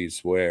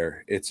movies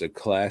where it's a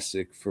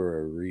classic for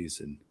a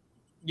reason.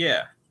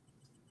 Yeah.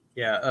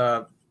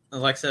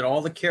 Like I said,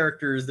 all the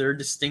characters, they're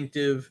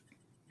distinctive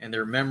and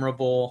they're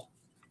memorable.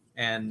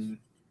 And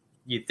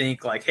you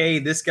think like, hey,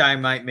 this guy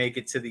might make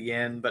it to the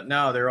end. But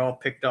no, they're all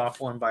picked off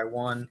one by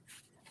one.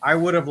 I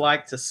would have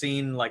liked to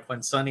seen like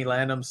when Sonny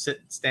Landham's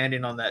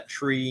standing on that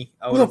tree.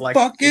 I would have liked.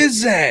 What the fuck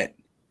is that?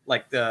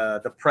 Like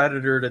the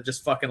Predator to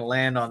just fucking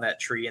land on that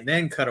tree and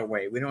then cut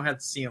away. We don't have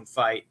to see him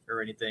fight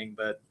or anything,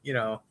 but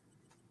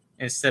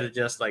instead of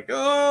just like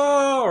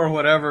or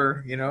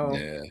whatever,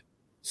 Yeah,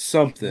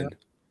 something.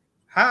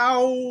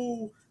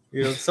 How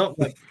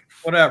something like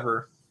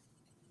whatever.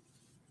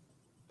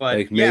 But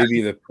like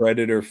maybe the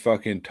Predator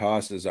fucking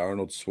tosses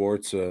Arnold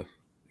Schwarzenegger.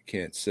 I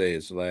can't say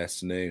his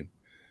last name.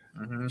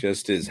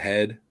 Just his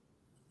head.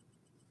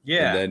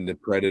 Yeah. And then the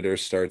Predator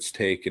starts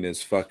taking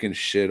his fucking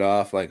shit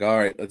off. Like, all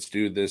right, let's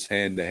do this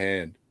hand to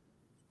hand.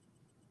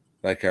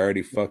 Like, I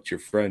already fucked your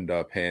friend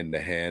up hand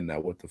to hand. Now,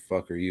 what the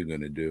fuck are you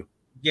going to do?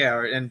 Yeah.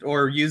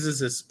 Or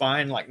uses his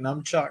spine like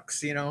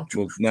nunchucks,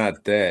 Well,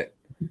 not that.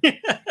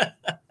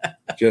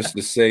 Just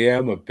to say,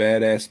 I'm a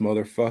badass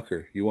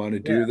motherfucker. You want to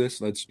do this?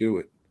 Let's do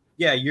it.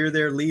 Yeah, you're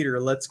their leader.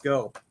 Let's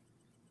go.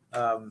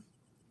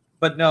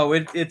 But no,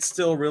 it's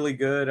still really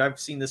good. I've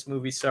seen this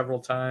movie several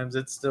times.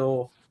 It's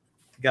still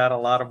got a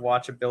lot of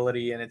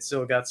watchability, and it's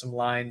still got some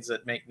lines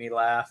that make me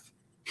laugh.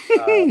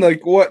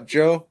 Like what,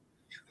 Joe?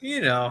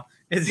 No,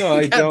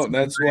 I don't.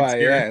 That's why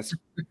I asked.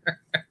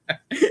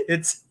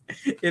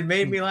 It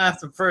made me laugh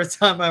the first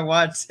time I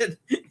watched it.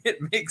 It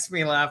makes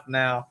me laugh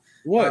now.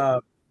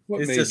 What?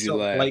 What made you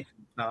laugh?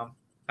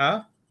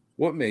 Huh?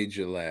 What made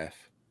you laugh?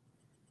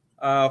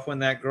 When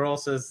that girl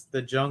says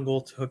the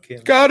jungle took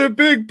him. Got a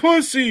big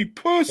pussy.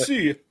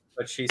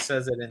 But she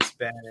says it in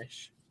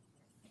Spanish.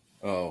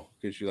 Oh,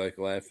 because you like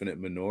laughing at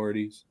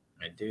minorities?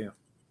 I do.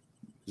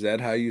 Is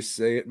that how you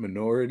say it,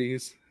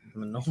 minorities?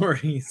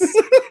 Minorities.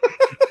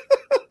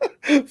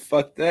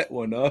 Fuck that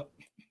one up.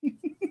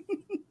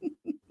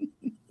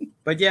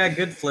 But yeah,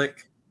 good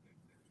flick.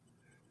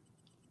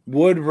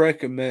 Would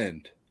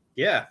recommend.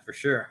 Yeah, for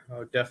sure. I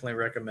would definitely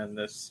recommend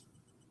this.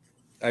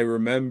 I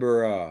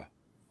remember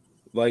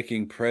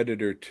liking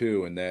Predator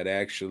 2 and that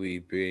actually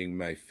being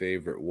my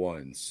favorite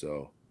one.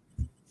 So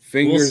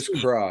fingers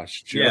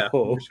crossed, Joe.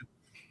 Yeah.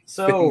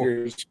 So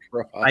fingers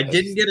crossed. I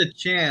didn't get a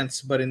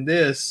chance, but in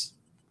this,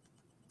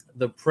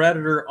 the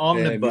Predator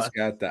Omnibus. He's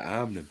got the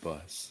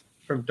Omnibus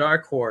from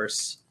Dark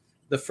Horse.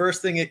 The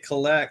first thing it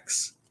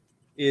collects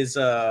is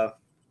and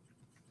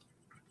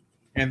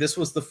this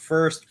was the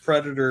first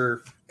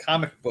Predator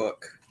comic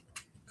book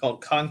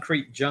called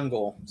Concrete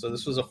Jungle. So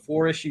this was a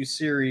 4-issue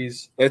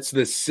series. That's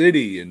the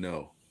city,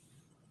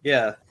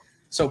 Yeah.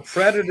 So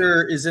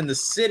Predator is in the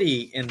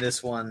city in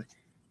this one,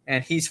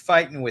 and he's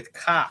fighting with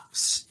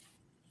cops.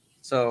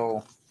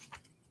 So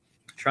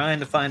trying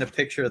to find a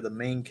picture of the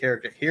main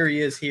character. Here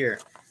he is here.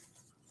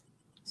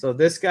 So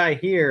this guy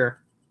here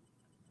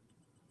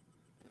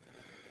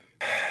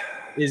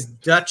is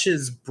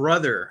Dutch's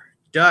brother.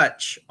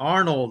 Dutch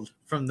Arnold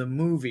from the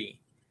movie.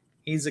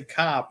 He's a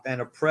cop, and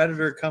a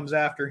predator comes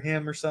after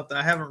him or something.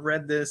 I haven't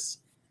read this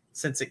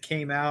since it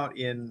came out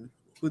in,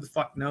 who the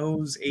fuck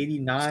knows,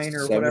 89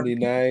 or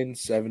 79,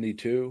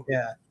 72.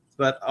 Yeah,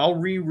 but I'll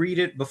reread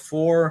it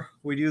before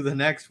we do the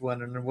next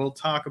one, and we'll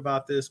talk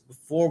about this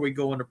before we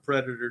go into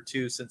Predator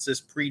 2, since this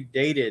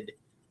predated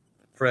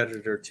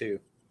Predator 2.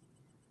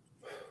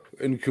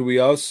 And could we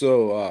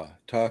also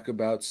talk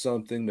about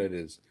something that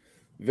is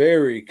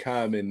very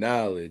common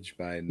knowledge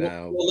by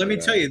now? Well, let me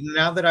tell you,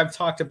 now that I've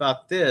talked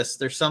about this,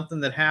 there's something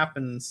that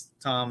happens,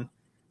 Tom,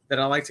 that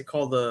I like to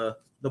call the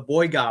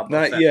boy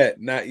goblin.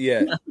 Not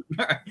yet.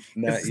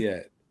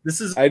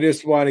 This is. I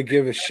just want to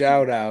give a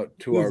shout out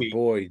to our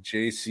boy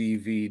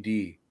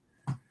JCVD.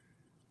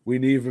 We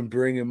didn't even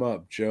bring him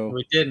up, Joe.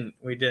 We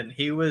didn't.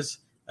 He was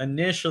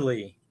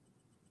initially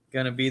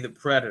going to be the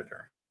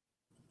Predator.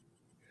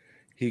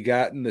 He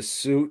got in the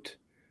suit.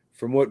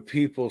 From what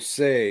people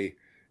say,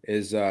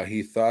 is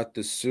he thought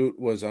the suit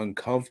was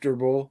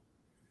uncomfortable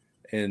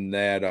and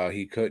that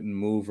he couldn't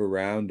move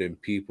around and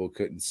people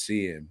couldn't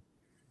see him.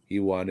 He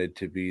wanted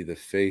to be the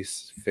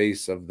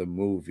face of the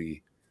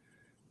movie,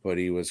 but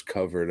he was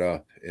covered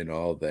up in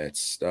all that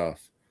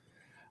stuff.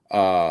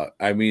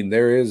 I mean,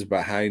 there is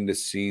behind the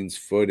scenes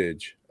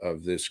footage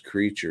of this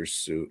creature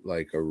suit,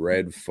 like a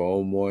red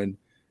foam one,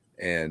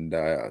 and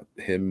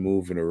him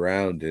moving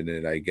around in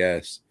it, I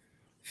guess.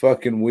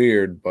 Fucking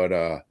weird,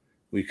 but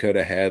we could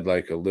have had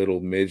like a little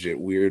midget,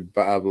 weird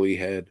bobbly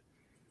head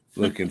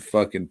looking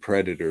fucking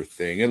predator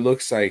thing. It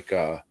looks like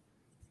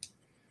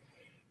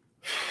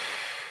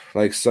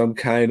some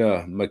kind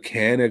of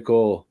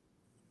mechanical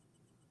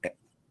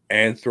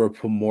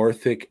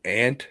anthropomorphic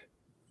ant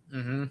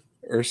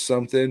or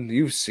something.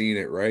 You've seen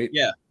it, right?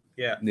 Yeah.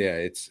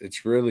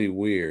 It's really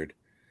weird.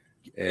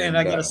 And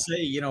I gotta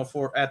say,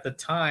 for at the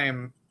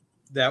time,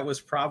 that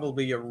was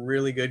probably a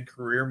really good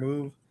career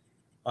move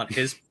on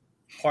his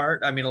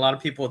part. I mean, a lot of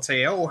people would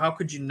say, "Oh, how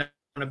could you not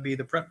want to be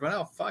the Predator?"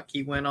 Well, fuck,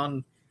 he went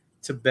on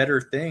to better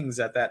things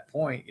at that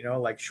point,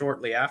 like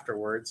shortly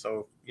afterwards.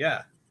 So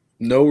yeah,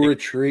 no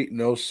retreat,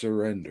 no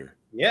surrender.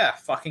 Yeah,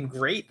 fucking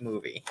great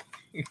movie.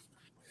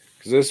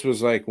 Because this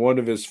was like one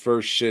of his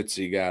first shits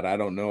he got. I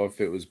don't know if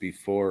it was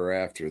before or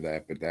after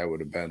that, but that would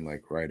have been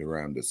like right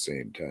around the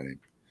same time.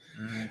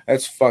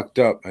 That's fucked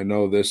up. I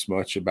know this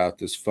much about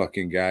this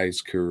fucking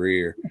guy's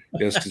career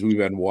just because we've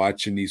been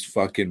watching these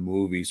fucking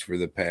movies for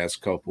the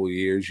past couple of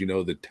years. You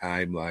know the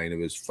timeline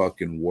of his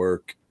fucking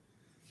work.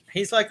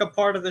 He's like a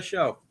part of the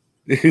show.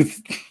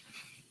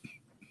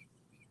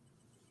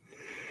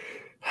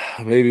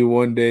 Maybe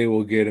one day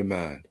we'll get him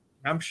on.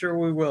 I'm sure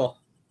we will.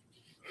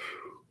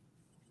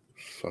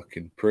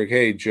 Fucking prick.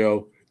 Hey,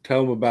 Joe,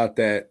 tell him about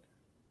that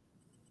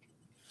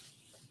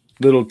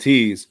little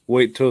tease.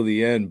 Wait till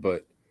the end,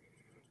 but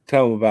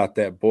tell him about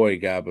that boy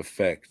gob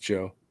effect,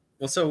 Joe.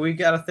 Well, so we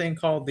got a thing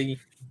called the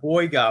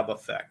boy gob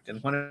effect.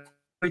 And when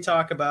we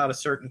talk about a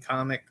certain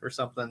comic or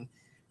something,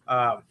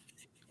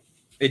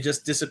 it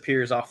just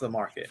disappears off the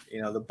market.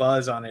 The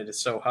buzz on it is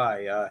so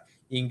high.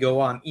 You can go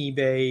on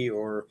eBay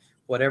or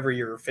whatever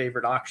your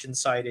favorite auction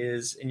site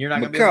is, and you're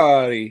not going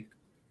to be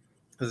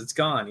because it's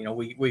gone.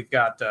 We've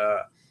got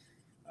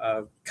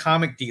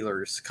comic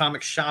dealers,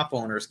 comic shop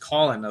owners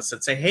calling us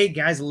and say, "Hey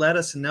guys, let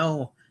us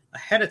know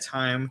ahead of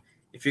time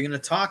if you're going to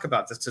talk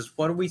about this. Because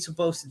what are we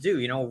supposed to do?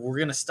 We're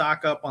going to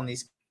stock up on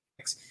these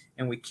comics,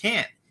 and we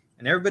can't."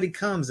 And everybody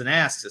comes and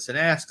asks us,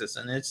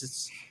 and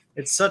it's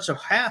such a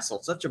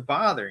hassle, such a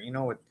bother,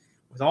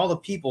 with all the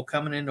people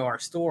coming into our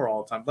store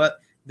all the time. But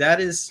that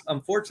is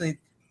unfortunately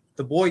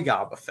the boy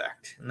gob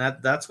effect, and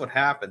that's what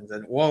happens.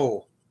 And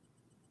whoa,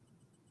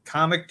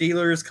 comic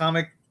dealers,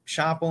 comic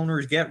shop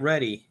owners, get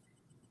ready,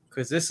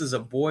 because this is a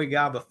boy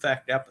gob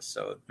effect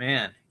episode,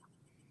 man.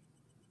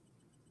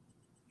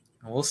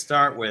 And we'll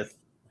start with,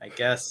 I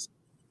guess,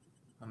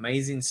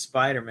 Amazing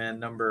Spider-Man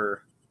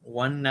number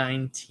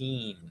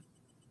 119.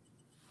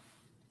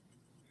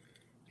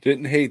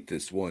 Didn't hate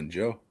this one,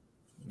 Joe.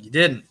 You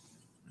didn't?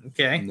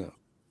 Okay. No.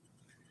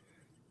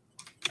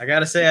 I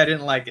gotta say I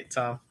didn't like it,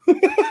 Tom.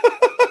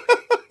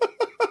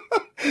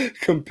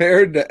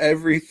 Compared to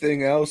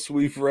everything else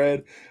we've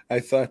read, I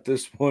thought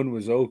this one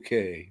was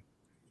okay.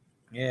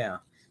 Yeah.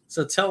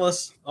 So tell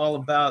us all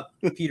about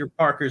Peter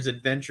Parker's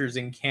adventures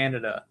in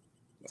Canada.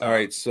 All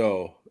right,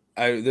 so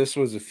this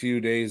was a few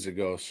days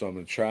ago, so I'm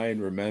going to try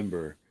and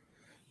remember.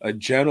 A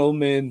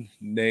gentleman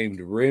named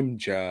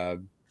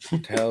Rimjob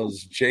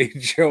tells J.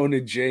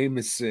 Jonah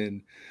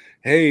Jameson,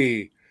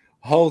 "Hey,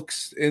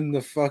 Hulk's in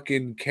the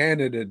fucking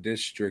Canada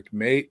district,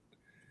 mate."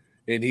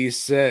 And he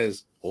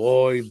says,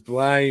 "Oi,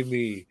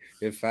 blimey,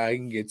 if I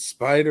can get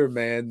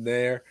Spider-Man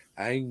there,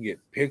 I can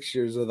get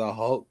pictures of the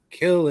Hulk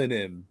killing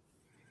him.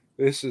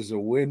 This is a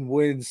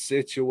win-win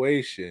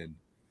situation."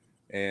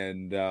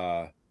 And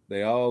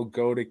they all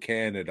go to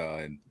Canada,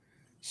 and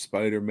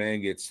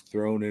Spider-Man gets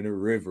thrown in a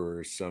river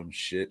or some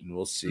shit, and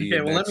we'll see.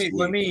 Okay, well,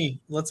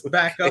 let's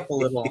back up a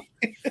little.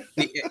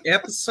 The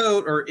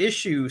episode or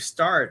issue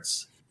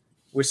starts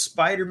with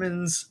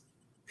Spider-Man's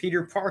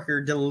Peter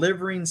Parker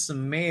delivering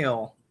some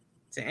mail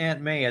to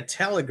Aunt May a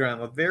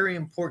telegram, a very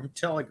important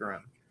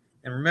telegram.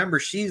 And remember,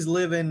 she's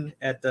living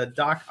at the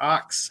Doc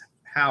Ock's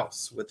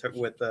house with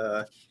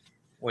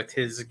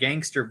his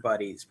gangster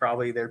buddies.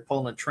 Probably they're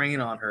pulling a train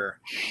on her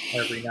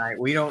every night.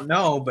 We don't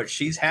know, but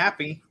she's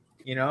happy,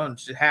 and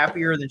she's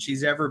happier than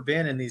she's ever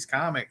been in these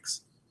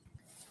comics.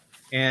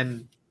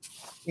 And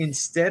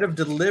instead of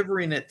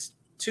delivering it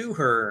to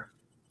her,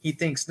 he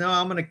thinks, no,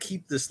 I'm going to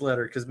keep this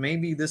letter because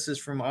maybe this is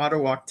from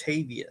Otto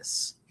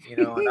Octavius, and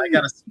I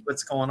got to see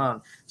what's going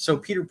on. So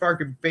Peter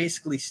Parker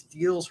basically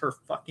steals her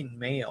fucking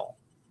mail.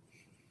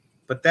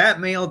 But that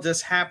mail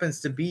just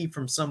happens to be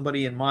from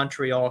somebody in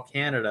Montreal,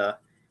 Canada,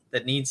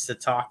 that needs to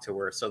talk to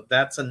her. So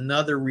that's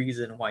another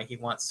reason why he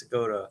wants to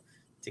go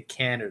to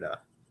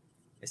Canada,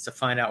 is to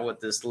find out what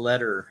this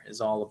letter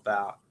is all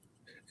about.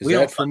 Is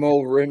that from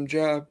old Rim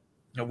Job?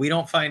 No, we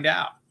don't find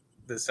out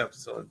this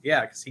episode.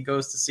 Yeah, because he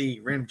goes to see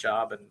Rim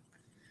Job. And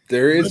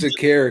there is a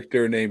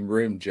character named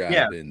Rim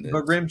Job in this.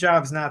 But Rim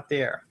Job's not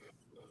there.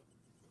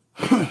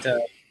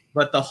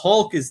 But the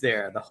Hulk is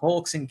there. The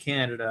Hulk's in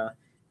Canada.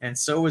 And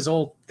so is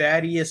old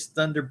Thaddeus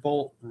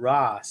Thunderbolt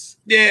Ross.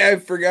 Yeah, I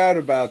forgot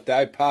about that.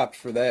 I popped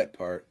for that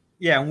part.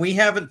 Yeah, and we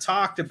haven't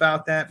talked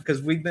about that because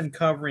we've been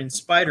covering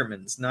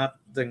Spider-Man's, not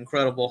the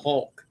Incredible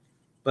Hulk.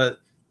 But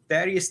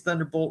Thaddeus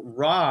Thunderbolt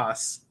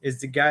Ross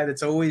is the guy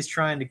that's always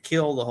trying to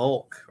kill the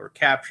Hulk or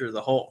capture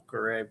the Hulk.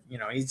 Or,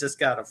 he's just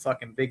got a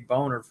fucking big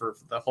boner for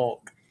the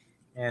Hulk.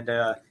 And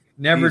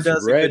never He's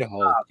does Red a good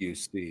Hulk, job. you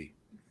see.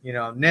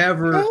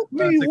 Never. Help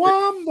me,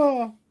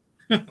 Wamba!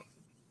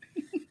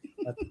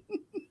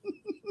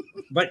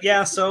 But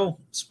yeah, so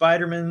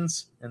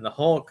Spider-Man's and the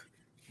Hulk,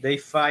 they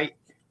fight.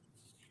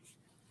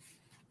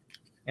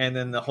 And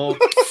then the Hulk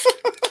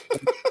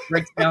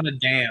breaks down a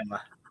dam.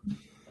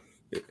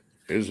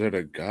 Is it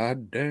a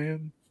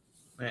goddamn?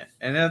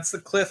 And that's the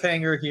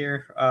cliffhanger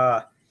here.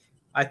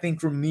 I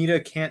think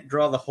Romita can't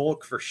draw the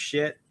Hulk for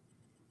shit.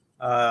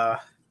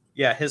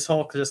 His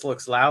Hulk just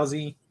looks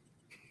lousy.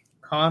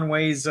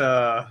 Conway's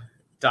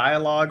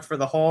dialogue for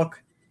the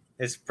Hulk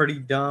is pretty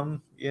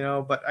dumb,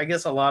 but I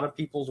guess a lot of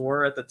people's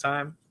were at the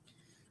time.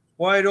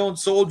 Why don't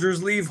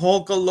soldiers leave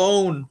Hulk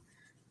alone?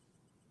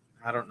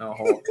 I don't know,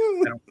 Hulk.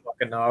 I don't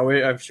fucking know.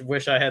 I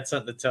wish I had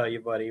something to tell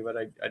you, buddy, but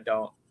I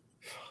don't.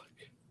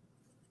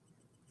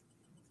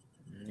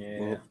 Yeah.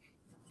 Well,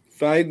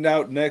 find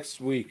out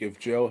next week if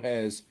Joe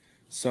has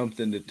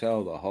something to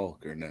tell the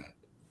Hulk or not.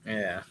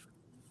 Yeah.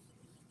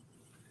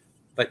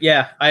 But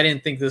yeah, I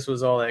didn't think this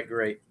was all that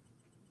great.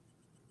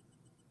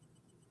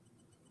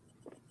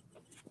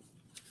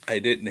 I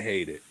didn't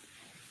hate it.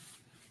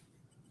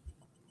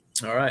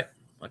 All right.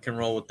 I can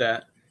roll with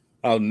that.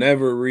 I'll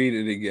never read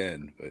it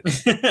again, but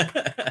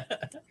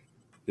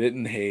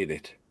didn't hate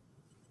it.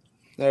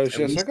 I was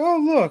just like, oh,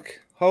 look,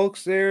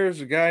 Hulk's there.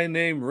 There's a guy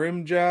named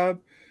Rim Job.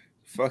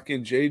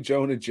 Fucking J.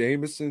 Jonah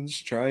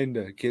Jameson's trying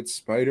to get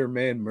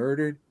Spider-Man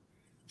murdered.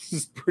 This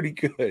is pretty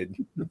good.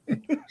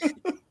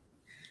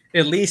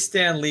 At least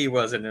Stan Lee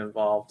wasn't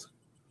involved.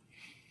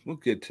 We'll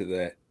get to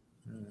that.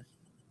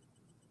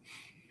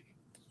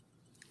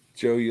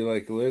 Joe, you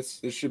like lists?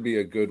 This should be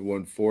a good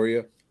one for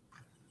you.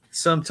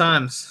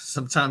 Sometimes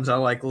I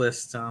like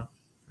lists, Tom.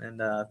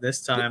 And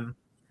this time,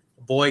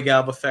 Boy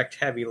Gob Effect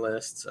heavy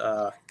lists.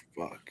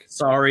 Fuck.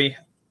 Sorry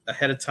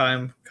ahead of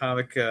time,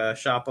 comic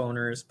shop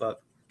owners,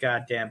 but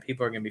goddamn,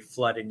 people are going to be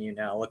flooding you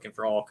now looking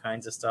for all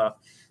kinds of stuff.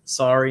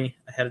 Sorry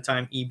ahead of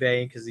time,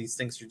 eBay, because these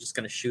things are just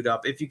going to shoot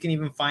up. If you can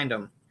even find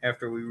them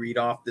after we read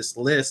off this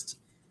list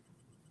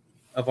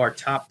of our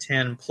top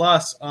 10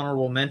 plus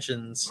honorable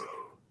mentions,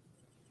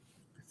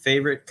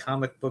 favorite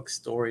comic book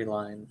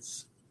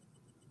storylines.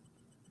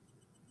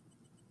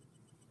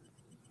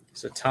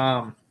 So,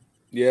 Tom.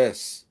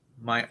 Yes.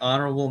 My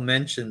honorable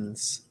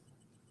mentions.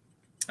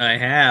 I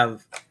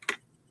have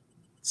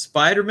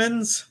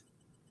Spider-Man's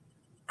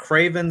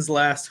Kraven's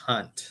Last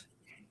Hunt.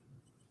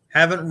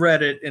 Haven't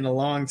read it in a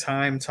long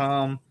time,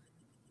 Tom.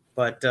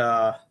 But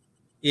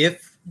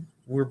if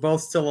we're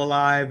both still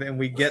alive and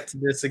we get to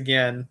this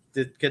again,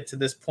 get to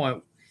this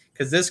point,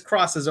 because this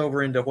crosses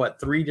over into,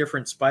 3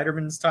 different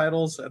Spider-Man's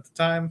titles at the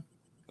time?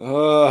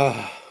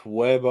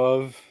 Web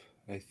of.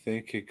 I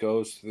think it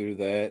goes through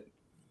that.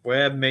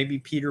 Web, maybe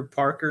Peter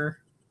Parker.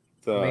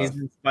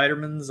 Amazing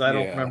Spider-Man's. I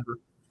don't remember.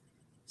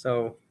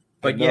 So,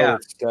 but yeah.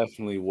 It's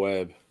definitely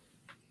Web.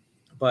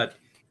 But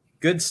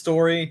good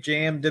story.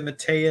 J.M.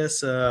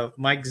 DeMatteis,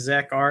 Mike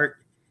Zeck art,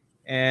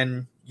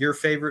 and your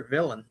favorite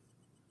villain,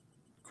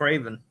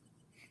 Kraven.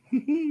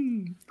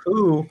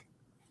 Who,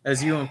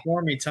 as you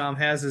inform me, Tom,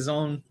 has his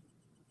own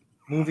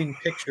moving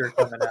picture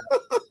coming out.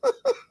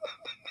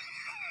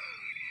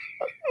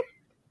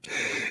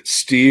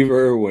 Steve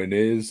Irwin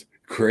is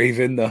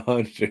Kraven the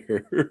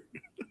Hunter.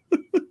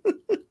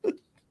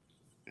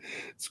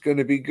 It's going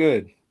to be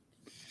good.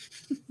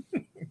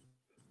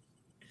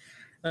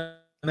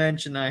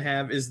 Mention I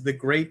have is the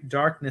Great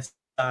Darkness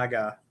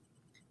Saga,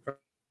 the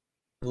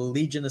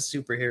Legion of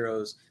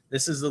Superheroes.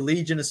 This is the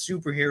Legion of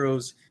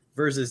Superheroes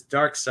versus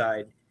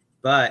Darkseid,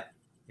 but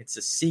it's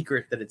a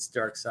secret that it's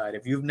Darkseid.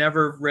 If you've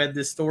never read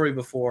this story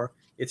before,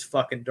 it's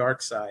fucking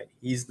Darkseid.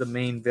 He's the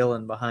main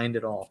villain behind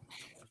it all.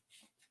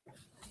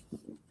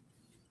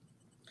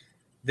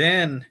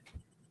 Then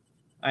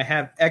I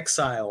have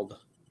Exiled,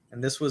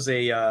 and this was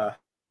a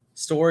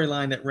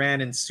storyline that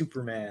ran in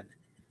Superman.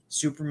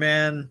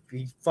 Superman,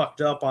 he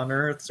fucked up on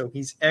Earth, so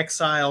he's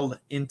exiled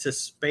into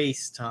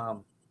space,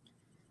 Tom.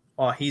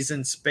 While he's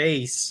in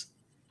space,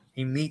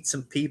 he meets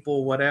some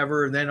people,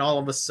 whatever, and then all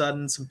of a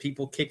sudden some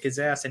people kick his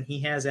ass and he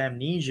has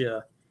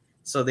amnesia.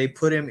 So they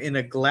put him in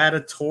a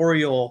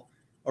gladiatorial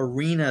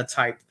arena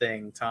type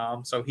thing,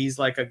 Tom. So he's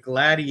like a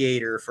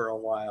gladiator for a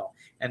while.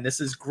 And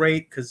this is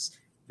great because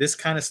this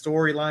kind of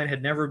storyline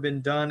had never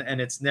been done, and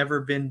it's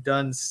never been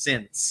done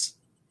since.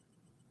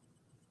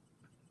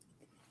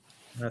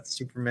 That's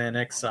Superman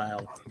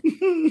Exiled.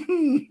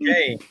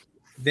 Okay,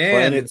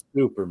 then Planet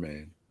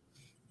Superman.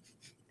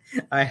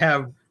 I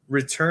have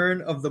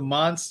Return of the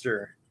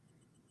Monster.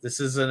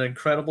 This is an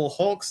Incredible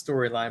Hulk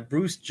storyline.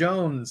 Bruce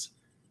Jones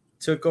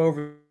took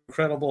over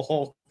Incredible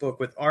Hulk book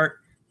with art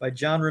by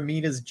John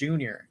Romita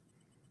Jr.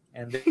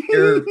 And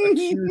they're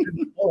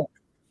accusing Hulk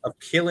of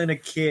killing a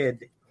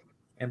kid.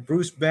 And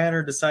Bruce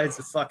Banner decides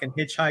to fucking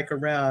hitchhike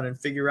around and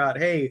figure out,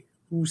 hey,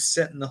 who's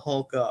setting the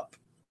Hulk up?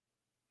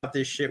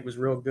 This shit was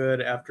real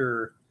good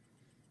after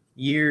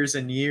years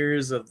and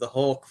years of the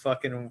Hulk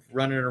fucking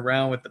running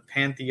around with the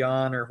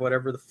Pantheon or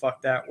whatever the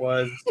fuck that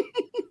was.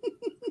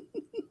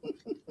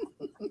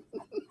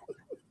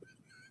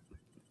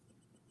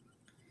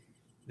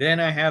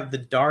 Then I have the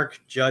Dark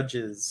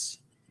Judges.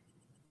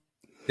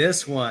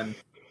 This one,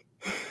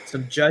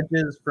 some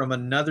judges from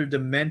another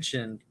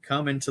dimension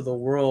come into the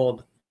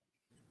world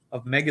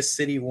of Mega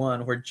City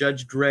 1 where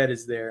Judge Dredd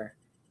is there.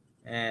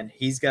 And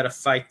he's got to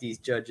fight these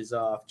judges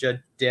off. Judge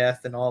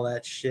Death and all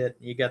that shit.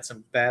 You got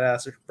some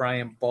badass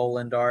Brian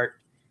Boland art.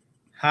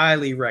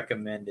 Highly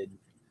recommended.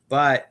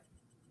 But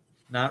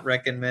not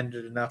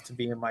recommended enough to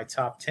be in my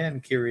top 10,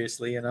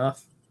 curiously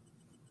enough.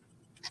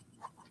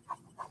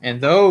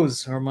 And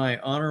those are my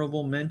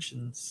honorable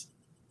mentions.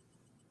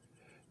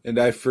 And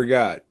I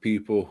forgot,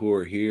 people who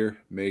are here,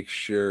 make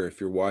sure if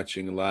you're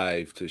watching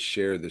live to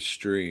share the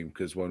stream,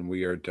 because when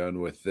we are done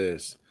with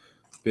this,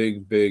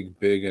 big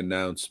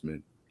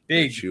announcement.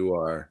 That you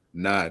are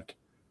not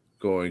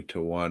going to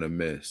want to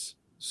miss.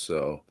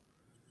 So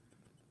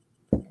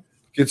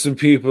get some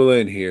people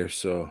in here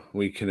so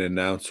we can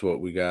announce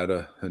what we got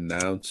to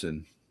announce.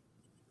 And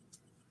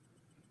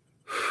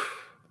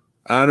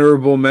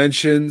honorable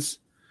mentions,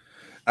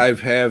 I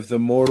have the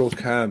Mortal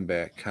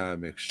Kombat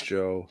comics,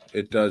 Joe.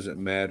 It doesn't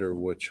matter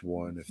which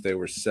one. If they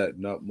were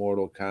setting up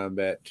Mortal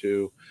Kombat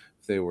 2,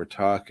 if they were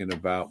talking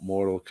about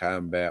Mortal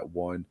Kombat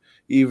 1,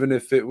 even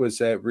if it was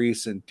that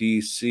recent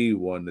DC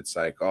one that's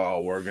like,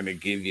 oh, we're going to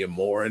give you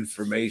more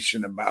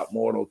information about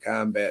Mortal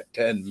Kombat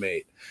 10,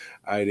 mate.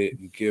 I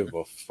didn't give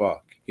a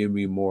fuck. Give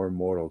me more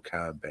Mortal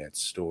Kombat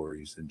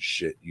stories and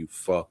shit, you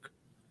fuck.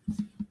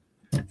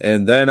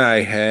 And then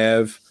I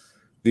have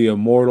the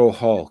Immortal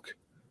Hulk.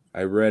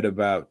 I read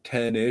about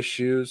 10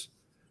 issues.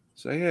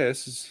 So, yeah,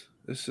 this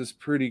is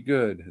pretty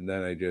good. And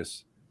then I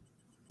just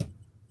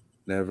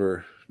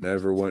never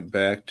went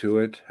back to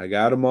it. I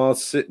got them all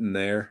sitting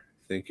there.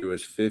 I think it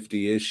was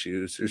 50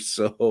 issues or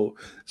so.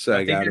 So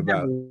I got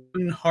about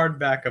one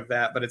hardback of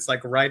that, but it's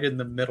like right in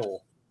the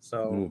middle.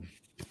 So,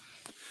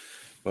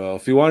 well,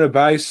 if you want to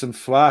buy some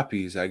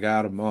floppies, I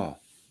got them all.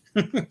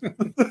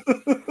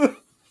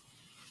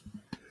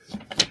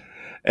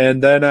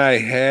 And then I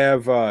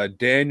have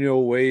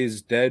Daniel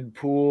Way's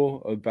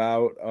Deadpool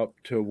about up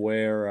to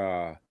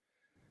where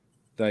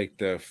like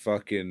the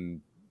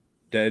fucking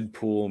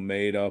Deadpool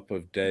made up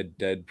of dead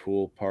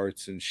Deadpool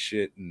parts and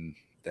shit, and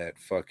that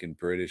fucking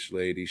British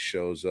lady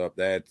shows up.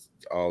 That's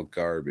all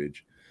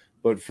garbage.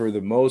 But for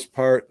the most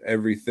part,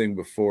 everything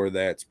before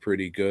that's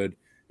pretty good.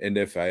 And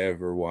if I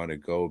ever want to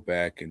go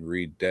back and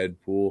read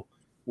Deadpool,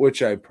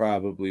 which I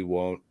probably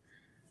won't,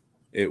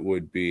 it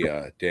would be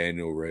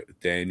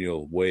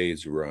Daniel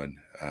Way's run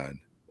on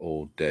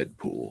old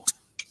Deadpool.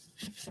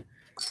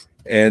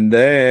 And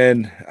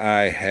then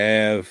I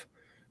have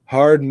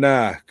Hard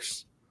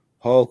Knocks,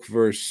 Hulk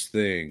vs.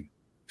 Thing.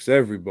 Because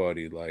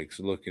everybody likes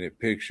looking at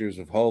pictures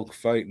of Hulk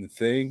fighting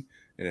Thing.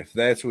 And if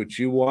that's what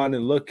you want to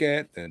look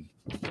at, then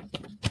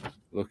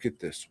look at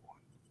this one.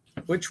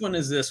 Which one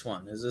is this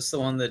one? Is this the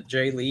one that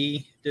Jay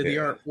Lee did the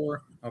art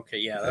for? Okay,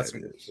 yeah, that's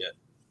good shit.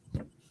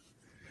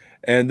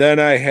 And then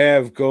I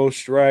have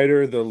Ghost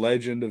Rider, The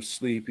Legend of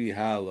Sleepy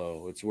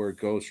Hollow. It's where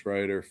Ghost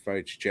Rider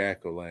fights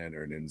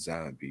Jack-o'-lantern and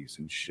zombies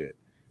and shit.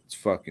 It's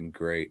fucking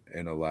great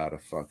and a lot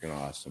of fucking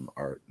awesome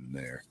art in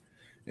there.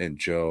 And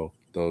Joe,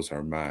 those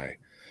are my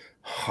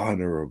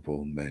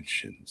honorable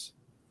mentions.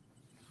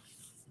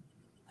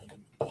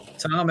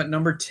 Tom, at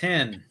number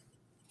 10,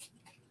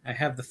 I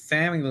have the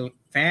Family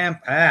Man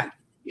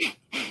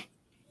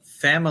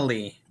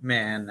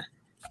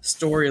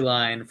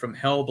storyline from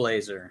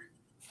Hellblazer.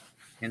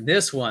 In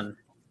this one,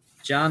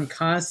 John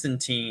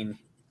Constantine,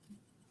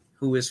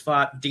 who has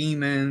fought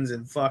demons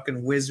and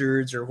fucking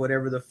wizards or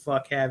whatever the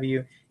fuck have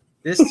you,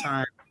 this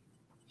time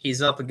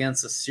he's up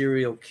against the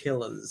serial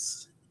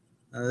killers.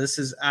 This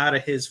is out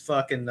of his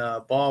fucking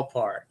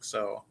ballpark.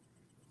 So,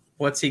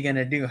 what's he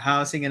gonna do?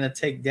 How is he gonna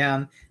take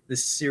down the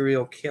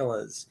serial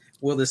killers?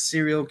 Will the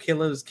serial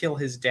killers kill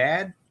his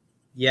dad?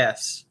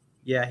 Yes.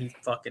 Yeah, he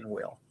fucking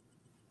will.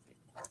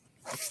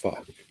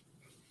 Fuck.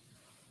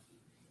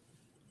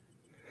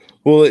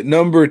 Well, at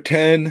number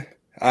 10,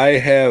 I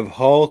have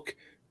Hulk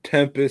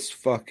Tempest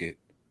Fuck It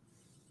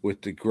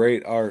with the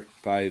great art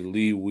by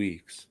Lee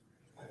Weeks.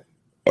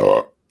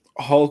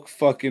 Hulk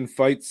fucking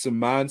fights some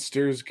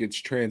monsters, gets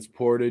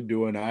transported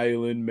to an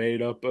island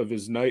made up of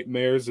his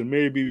nightmares, and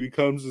maybe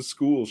becomes a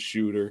school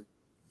shooter.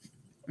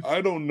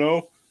 I don't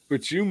know,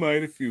 but you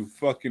might if you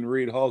fucking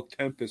read Hulk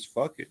Tempest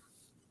Fuck It.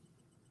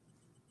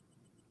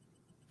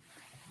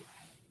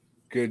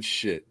 Good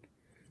shit.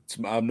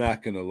 I'm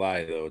not going to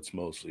lie, though. It's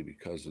mostly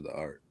because of the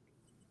art.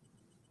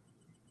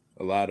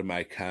 A lot of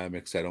my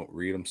comics, I don't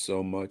read them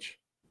so much.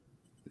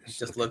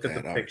 Just look at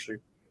the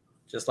picture.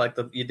 Just like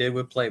you did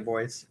with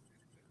Playboys.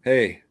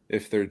 Hey,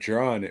 if they're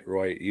drawing it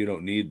right, you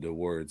don't need the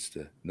words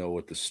to know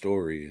what the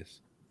story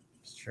is.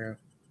 It's true.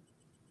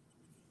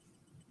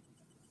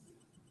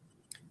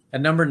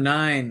 At number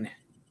 9,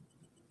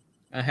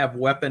 I have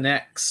Weapon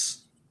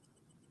X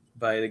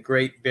by the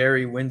great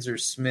Barry Windsor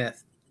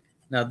Smith.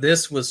 Now,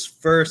 this was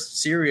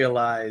first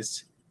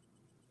serialized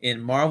in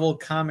Marvel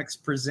Comics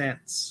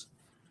Presents,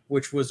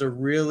 which was a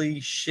really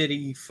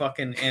shitty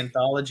fucking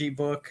anthology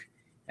book,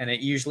 and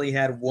it usually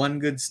had one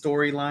good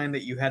storyline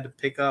that you had to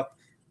pick up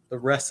the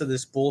rest of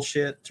this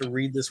bullshit to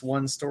read this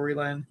one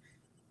storyline.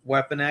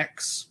 Weapon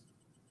X.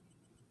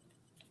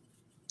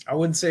 I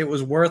wouldn't say it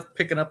was worth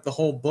picking up the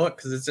whole book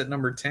because it's at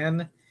number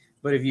 10,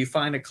 but if you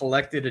find a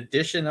collected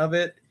edition of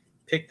it,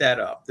 pick that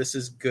up. This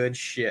is good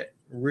shit.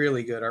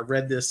 Really good. I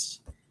read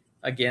this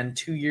again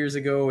 2 years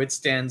ago. It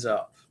stands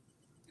up.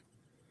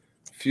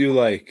 If you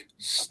like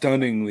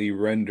stunningly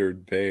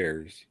rendered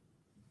bears,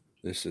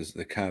 this is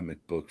the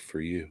comic book for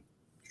you.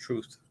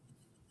 Truth.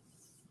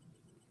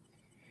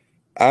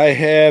 I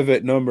have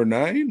at number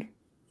 9.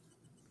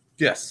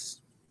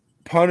 Yes.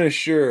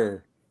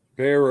 Punisher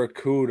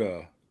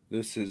Barracuda.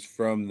 This is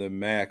from the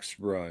Max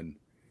run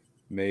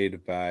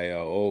made by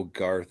old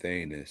Garth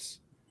Ennis.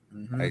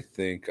 Mm-hmm. I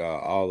think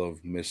all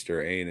of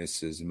Mr.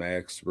 Ennis's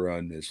Max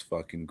run is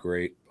fucking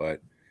great,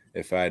 but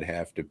if I'd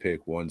have to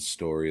pick one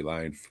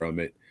storyline from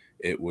it,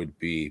 it would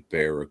be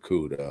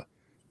Barracuda.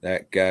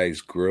 That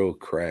guy's grill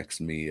cracks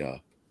me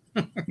up.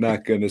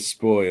 Not going to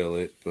spoil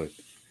it, but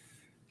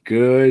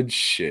good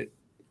shit.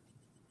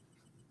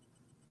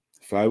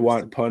 If I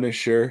want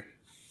Punisher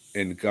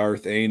and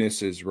Garth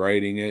Ennis is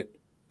writing it,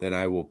 then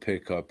I will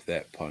pick up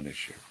that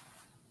Punisher.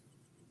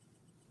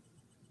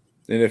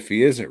 And if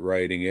he isn't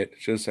writing it,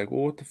 it's just like,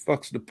 well, what the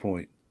fuck's the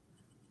point?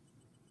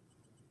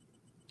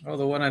 Oh,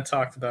 the one I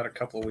talked about a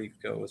couple of weeks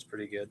ago was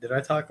pretty good. Did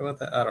I talk about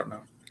that? I don't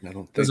know. I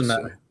don't think Doesn't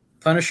matter.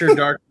 Punisher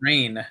Dark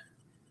Reign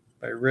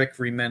by Rick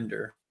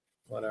Remender.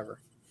 Whatever.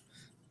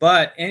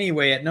 But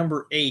anyway, at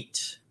number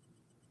 8,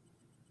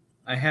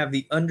 I have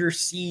the Under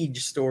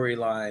Siege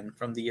storyline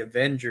from the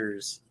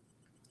Avengers.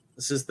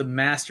 This is the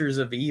Masters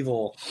of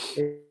Evil.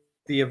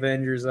 The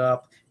Avengers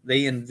up.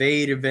 They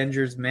invade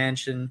Avengers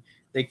Mansion.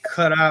 They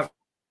cut out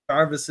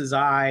Jarvis's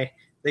eye.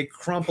 They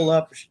crumple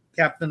up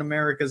Captain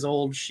America's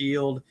old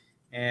shield,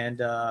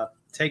 and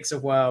takes a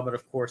while. But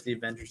of course, the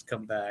Avengers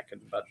come back.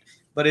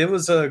 But it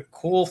was a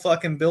cool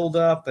fucking build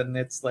up, and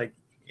it's like,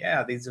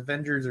 yeah, these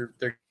Avengers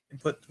they're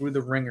put through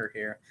the ringer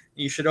here.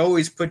 You should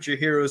always put your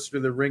heroes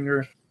through the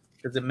ringer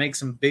because it makes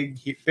them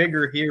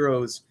bigger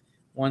heroes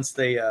once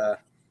they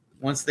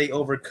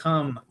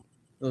overcome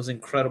those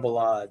incredible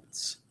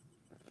odds.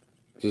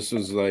 This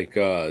was like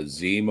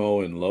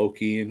Zemo and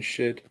Loki and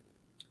shit.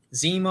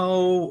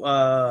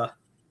 Zemo,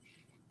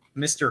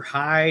 Mr.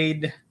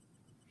 Hyde,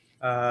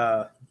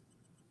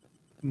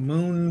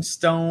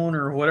 Moonstone,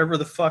 or whatever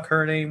the fuck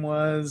her name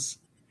was.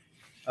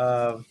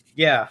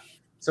 Yeah.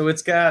 So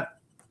it's got.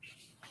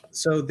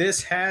 So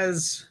this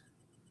has.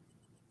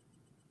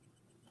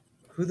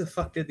 Who the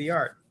fuck did the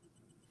art?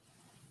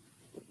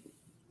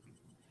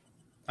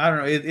 I don't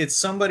know. It's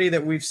somebody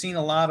that we've seen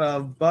a lot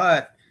of,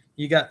 but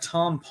you got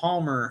Tom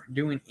Palmer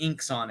doing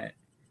inks on it.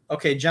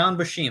 Okay, John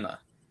Buscema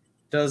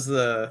does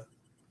the...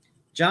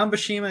 John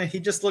Buscema, he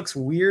just looks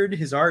weird.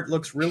 His art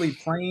looks really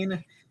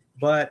plain,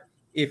 but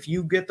if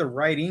you get the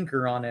right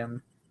inker on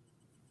him,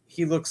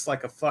 he looks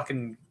like a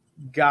fucking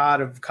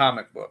god of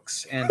comic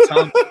books. And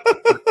Tom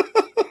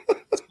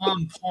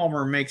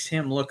Palmer makes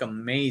him look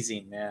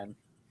amazing, man.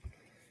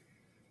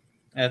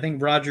 I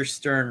think Roger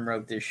Stern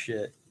wrote this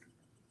shit.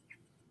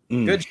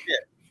 Good shit.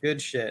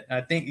 Good shit.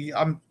 I think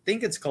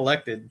it's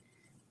collected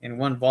in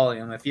one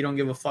volume. If you don't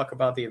give a fuck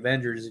about the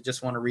Avengers, you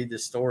just want to read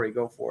this story,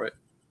 go for it.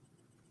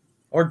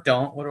 Or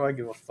don't. What do I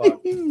give a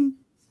fuck?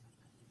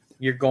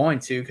 You're going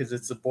to, because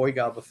it's the Boy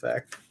Gob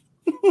effect.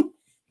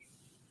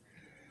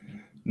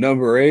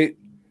 Number 8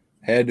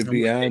 had to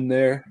be on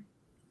there.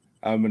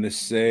 I'm going to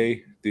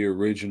say the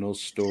original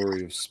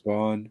story of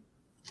Spawn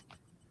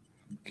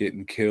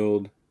getting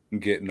killed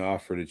and getting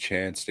offered a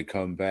chance to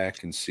come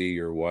back and see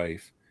your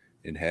wife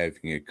and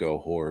having it go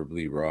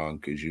horribly wrong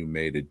because you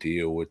made a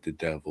deal with the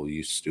devil,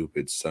 you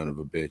stupid son of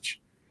a bitch.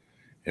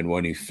 And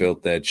when he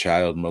filled that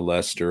child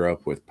molester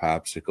up with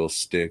popsicle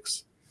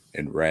sticks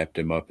and wrapped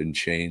him up in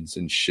chains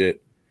and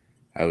shit,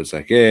 I was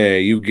like,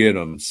 hey, you get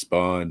him,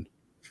 Spawn.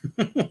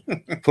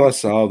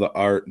 Plus all the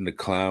art and the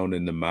clown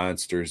and the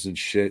monsters and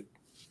shit.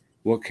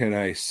 What can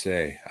I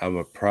say? I'm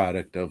a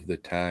product of the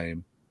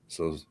time.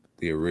 So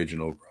the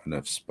original run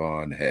of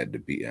Spawn had to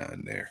be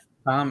on there.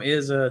 Tom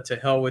is a To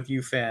Hell With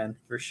You fan,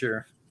 for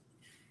sure.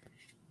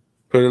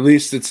 But at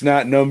least it's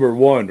not number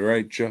one,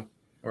 right, Joe?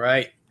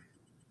 Right.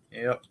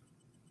 Yep.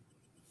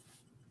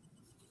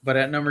 But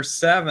at number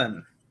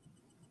 7,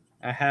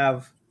 I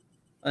have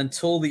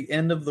Until the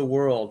End of the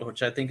World,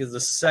 which I think is the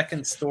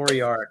second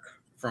story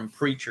arc from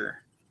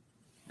Preacher.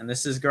 And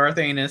this is Garth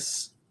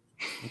Ennis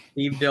and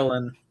Steve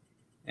Dillon.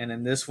 And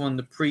in this one,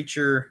 the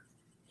Preacher,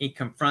 he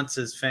confronts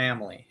his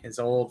family, his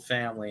old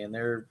family. And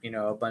they're,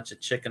 a bunch of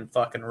chicken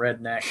fucking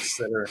rednecks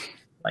that are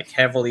like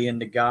heavily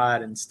into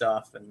God and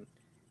stuff. And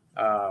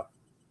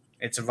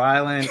it's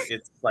violent.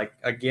 It's like,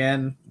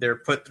 again, they're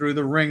put through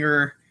the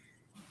ringer.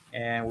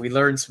 And we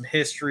learned some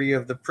history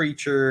of the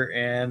Preacher,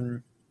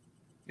 and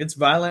it's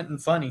violent and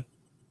funny.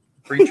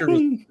 Preacher was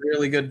a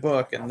really good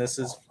book, and this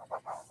is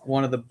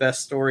one of the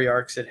best story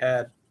arcs it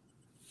had.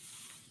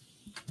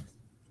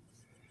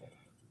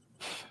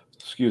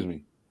 Excuse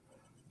me.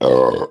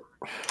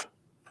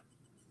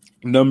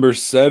 Number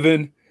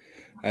 7,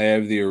 I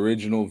have the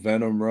original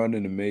Venom run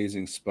in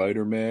Amazing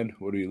Spider-Man.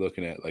 What are you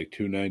looking at? Like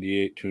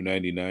 298,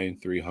 299,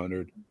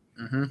 300,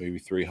 maybe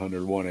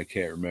 301. I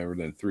can't remember.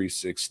 Then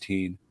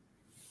 316.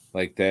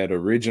 Like that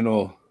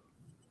original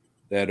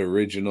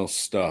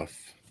stuff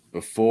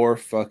before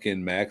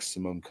fucking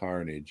Maximum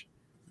Carnage.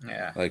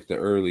 Yeah. Like the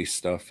early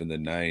stuff in the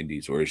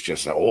 90s where it's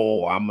just like,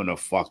 oh, I'm going to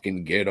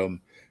fucking get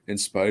him. And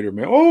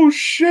Spider-Man, oh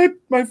shit,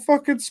 my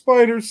fucking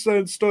spider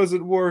sense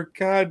doesn't work.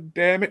 God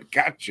damn it.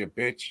 Gotcha,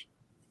 bitch.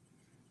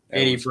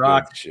 Eddie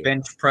Brock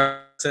bench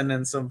pressing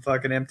in some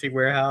fucking empty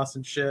warehouse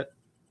and shit.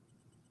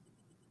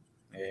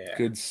 Yeah.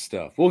 Good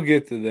stuff. We'll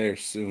get to there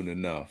soon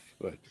enough,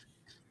 but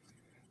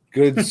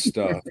good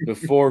stuff.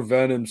 Before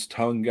Venom's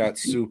tongue got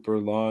super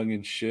long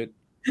and shit.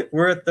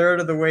 We're a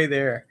third of the way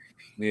there.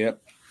 Yep.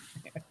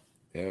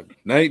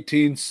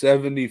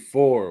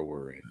 1974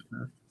 we're in.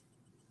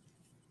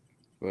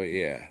 But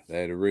yeah,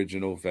 that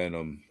original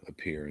Venom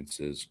appearance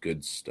is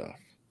good stuff.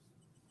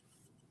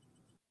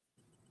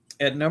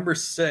 At number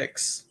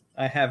 6,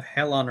 I have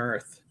Hell on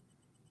Earth.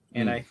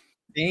 And I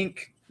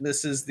think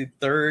this is the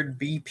third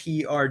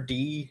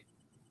BPRD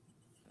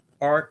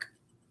arc.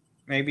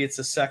 Maybe it's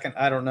the second.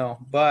 I don't know.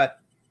 But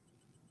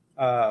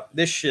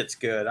this shit's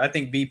good. I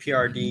think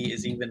BPRD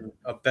is even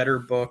a better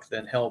book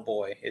than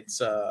Hellboy.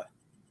 It's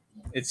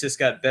just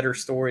got better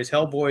stories.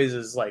 Hellboy's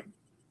is like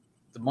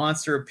the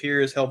monster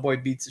appears,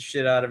 Hellboy beats the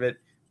shit out of it.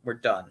 We're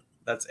done.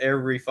 That's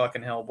every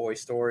fucking Hellboy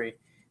story.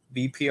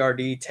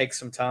 BPRD takes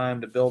some time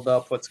to build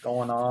up what's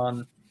going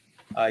on.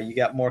 You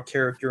got more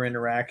character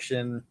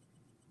interaction.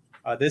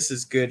 This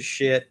is good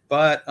shit.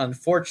 But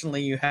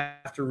unfortunately, you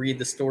have to read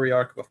the story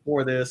arc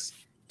before this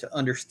to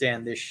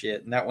understand this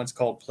shit. And that one's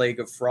called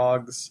Plague of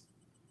Frogs.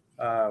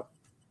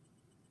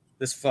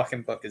 This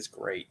fucking book is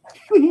great.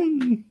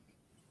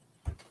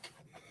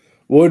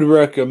 Would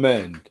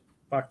recommend.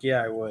 Fuck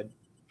yeah, I would.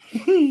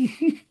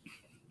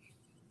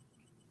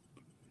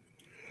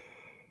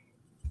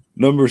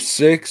 Number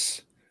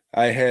 6,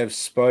 I have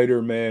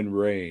Spider-Man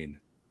Reign.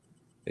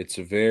 It's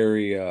a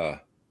very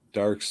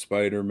dark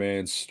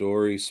Spider-Man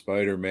story.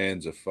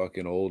 Spider-Man's a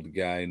fucking old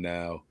guy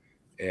now.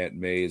 Aunt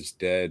May's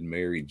dead.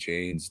 Mary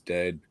Jane's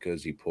dead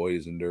because he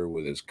poisoned her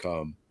with his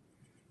cum.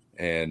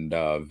 And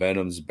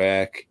Venom's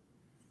back.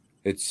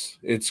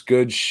 It's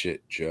good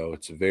shit, Joe.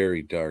 It's a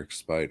very dark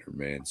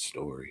Spider-Man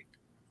story.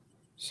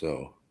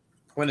 So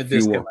when did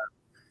this come out?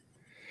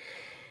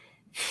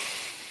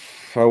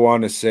 I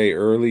want to say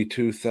early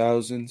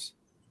 2000s.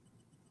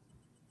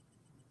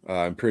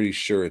 I'm pretty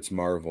sure it's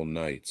Marvel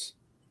Knights.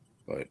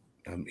 But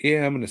I'm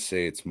going to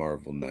say it's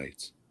Marvel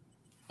Knights.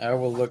 I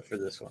will look for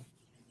this one.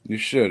 You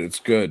should. It's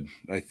good.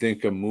 I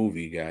think a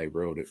movie guy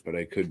wrote it, but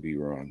I could be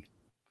wrong.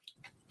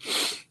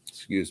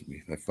 Excuse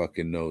me. My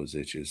fucking nose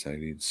itches. I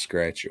need to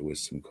scratch it with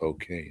some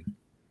cocaine.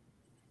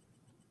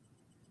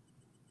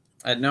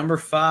 At number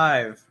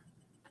 5,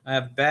 I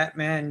have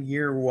Batman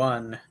Year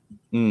One.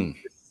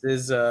 This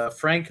is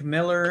Frank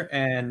Miller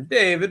and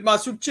David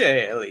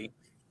Mazzucchelli.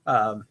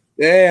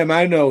 Damn,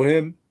 I know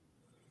him.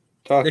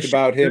 Talked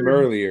about him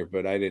earlier,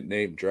 but I didn't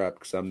name drop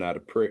because I'm not a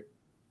prick.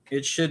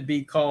 It should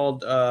be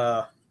called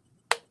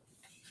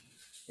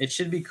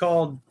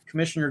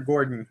Commissioner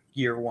Gordon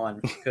Year One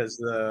because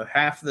the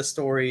half of the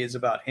story is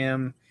about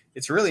him.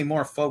 It's really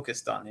more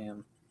focused on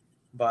him,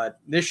 but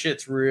this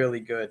shit's really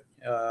good.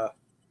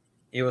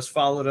 It was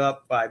followed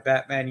up by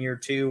Batman Year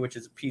 2, which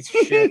is a piece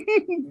of shit.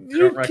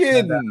 You're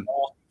kidding.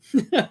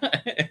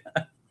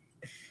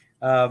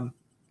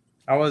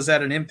 I was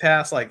at an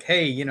impasse like,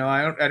 hey,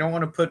 I don't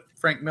want to put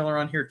Frank Miller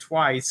on here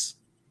twice,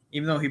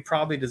 even though he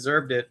probably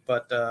deserved it.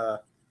 But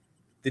the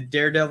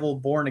Daredevil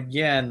Born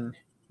Again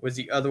was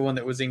the other one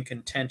that was in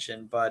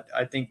contention. But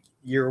I think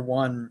Year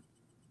One,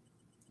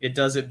 it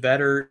does it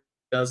better.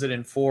 Does it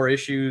in 4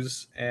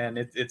 issues, and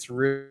it's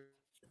really.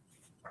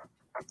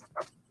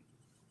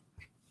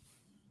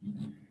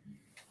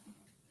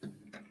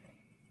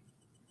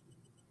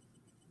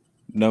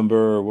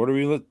 Number, what are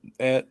we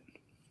at?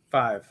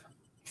 5.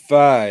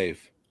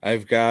 5.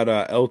 I've got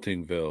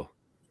Eltingville.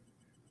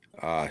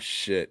 Ah,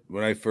 shit.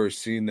 When I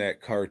first seen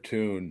that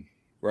cartoon,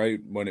 right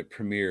when it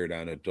premiered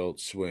on Adult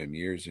Swim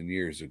years and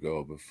years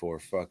ago, before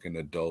fucking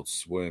Adult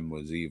Swim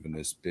was even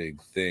this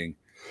big thing,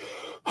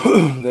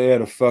 they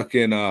had a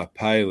fucking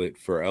pilot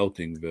for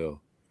Eltingville.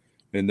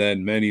 And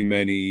then many,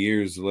 many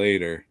years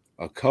later,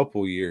 a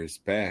couple years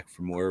back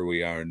from where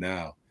we are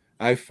now,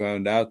 I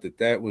found out that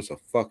that was a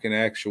fucking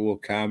actual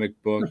comic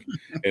book,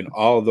 and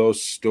all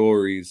those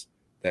stories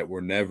that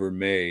were never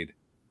made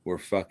were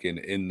fucking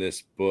in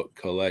this book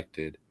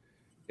collected.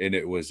 And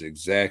it was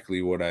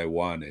exactly what I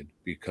wanted,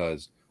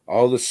 because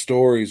all the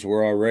stories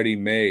were already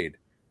made.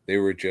 They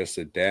were just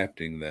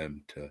adapting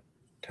them to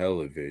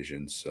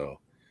television. So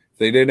if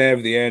they didn't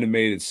have the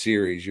animated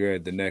series, you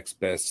had the next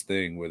best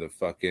thing with a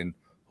fucking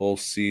whole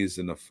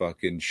season of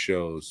fucking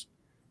shows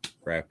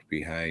wrapped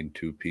behind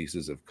 2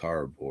 pieces of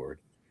cardboard.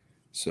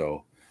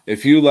 So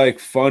if you like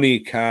funny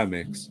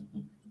comics,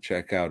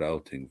 check out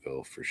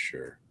Eltingville for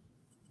sure,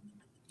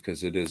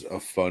 because it is a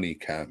funny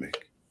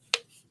comic.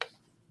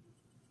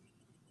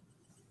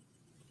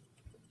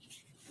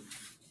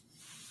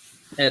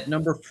 At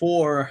number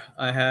 4,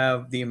 I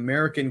have the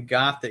American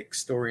Gothic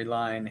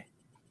storyline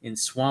in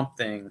Swamp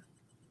Thing.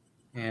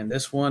 And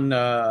this one,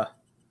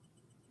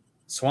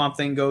 Swamp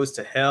Thing goes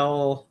to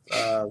hell.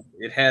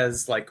 It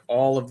has like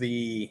all of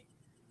the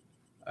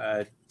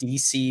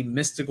DC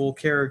mystical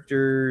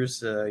characters,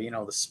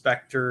 the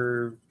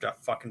Spectre,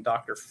 fucking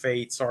Dr.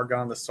 Fate,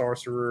 Sargon the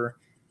Sorcerer.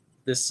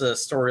 This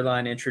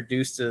storyline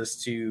introduced us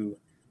to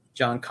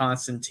John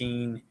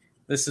Constantine.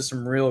 This is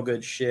some real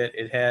good shit.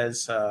 It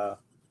has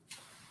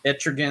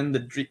Etrigan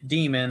the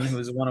Demon, who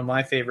is one of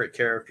my favorite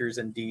characters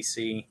in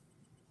DC.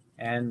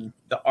 And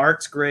the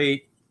art's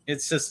great.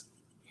 It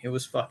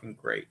was fucking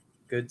great.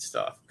 Good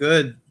stuff.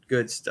 Good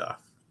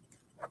stuff.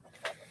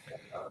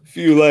 If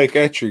you like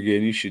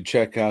Etrigan, you should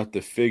check out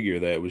the figure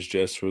that was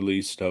just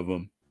released of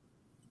him.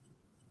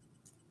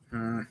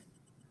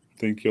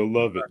 Think you'll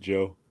love it,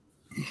 Joe.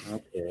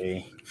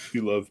 Okay.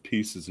 You love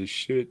pieces of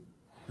shit.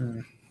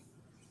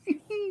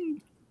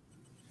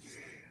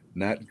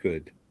 Not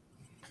good.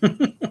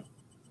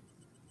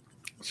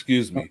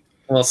 Excuse me.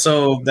 Well,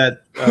 so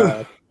that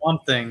one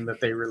thing that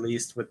they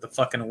released with the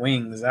fucking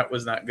wings, that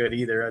was not good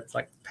either. It's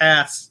like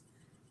pass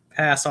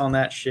on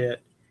that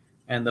shit.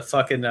 And the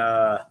fucking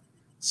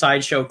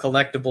Sideshow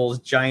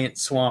Collectibles giant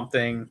Swamp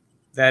Thing,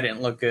 that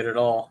didn't look good at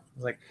all. It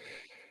was like,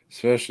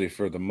 especially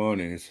for the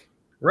monies.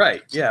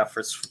 Right, yeah,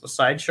 for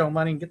Sideshow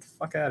money, get the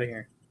fuck out of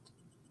here.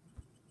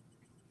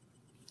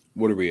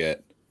 What are we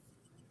at?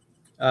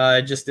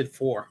 I just did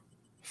 4.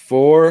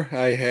 4,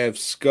 I have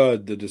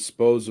Scud, the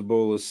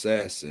Disposable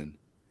Assassin.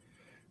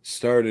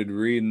 Started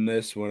reading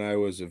this when I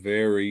was a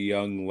very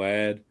young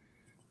lad.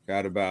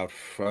 Got about,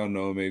 I don't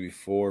know, maybe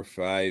 4 or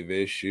 5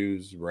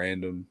 issues,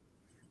 random,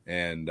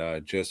 and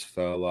just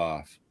fell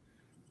off.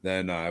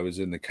 Then I was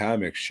in the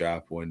comic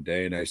shop one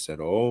day, and I said,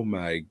 oh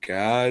my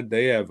God,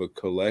 they have a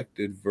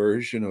collected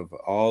version of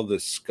all the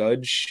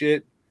Scud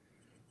shit?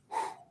 Whew.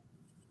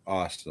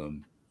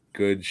 Awesome.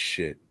 Good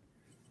shit.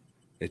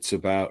 It's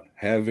about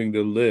having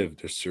to live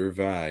to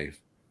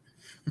survive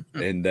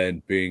and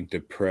then being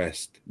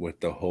depressed with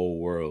the whole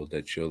world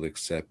that you'll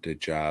accept a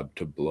job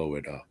to blow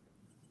it up.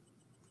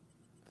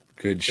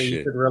 Good so shit.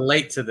 You could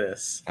relate to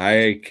this.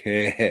 I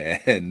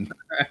can.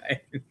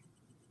 Right.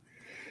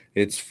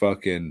 It's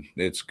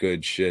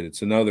good shit.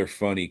 It's another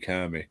funny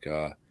comic.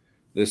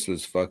 This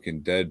was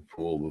fucking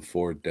Deadpool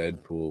before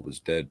Deadpool was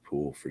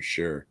Deadpool for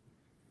sure.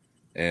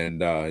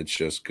 And it's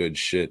just good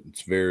shit.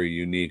 It's very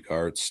unique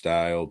art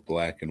style,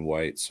 black and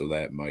white, so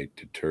that might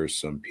deter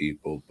some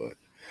people, but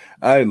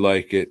I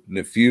like it. And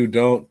if you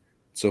don't,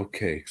 it's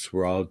okay, because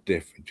we're all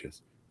different,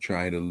 just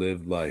trying to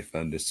live life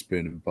on the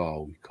spinning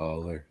ball we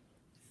call her.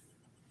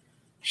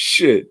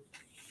 Shit.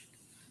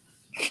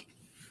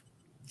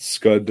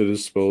 Scud the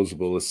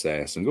Disposable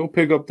Assassin. Go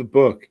pick up the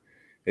book.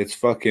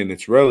 It's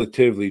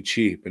relatively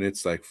cheap, and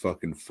it's like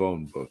fucking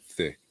phone book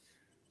thick.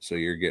 So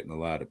you're getting a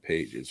lot of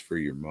pages for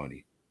your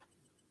money.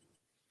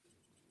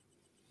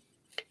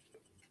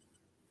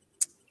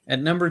 At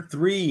number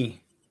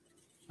 3,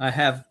 I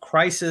have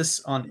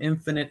Crisis on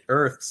Infinite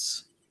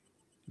Earths.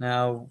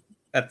 Now,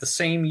 at the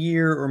same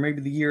year, or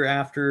maybe the year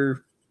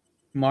after,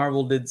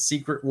 Marvel did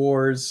Secret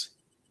Wars,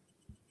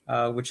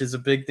 which is a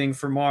big thing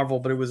for Marvel,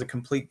 but it was a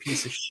complete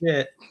piece of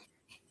shit.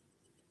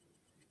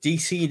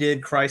 DC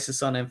did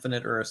Crisis on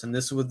Infinite Earths, and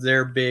this was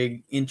their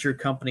big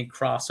intercompany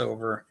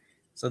crossover.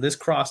 So this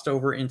crossed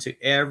over into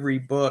every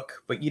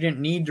book, but you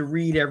didn't need to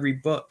read every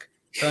book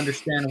to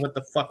understand what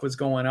the fuck was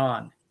going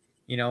on.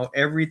 You know,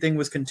 everything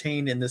was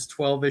contained in this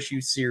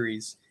 12-issue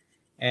series.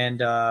 And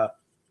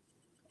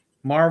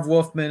Marv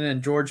Wolfman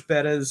and George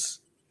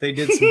Bettis, they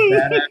did some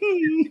badass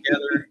shit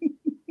together.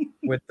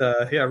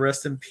 with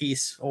rest in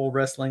peace, old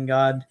wrestling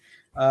god.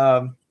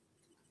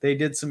 They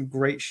did some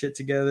great shit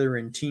together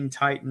in Teen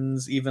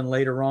Titans. Even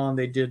later on,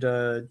 they did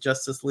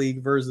Justice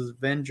League versus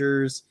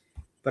Avengers.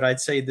 But I'd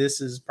say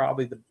this is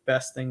probably the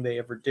best thing they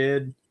ever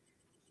did.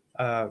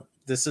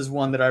 This is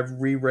one that I've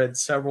reread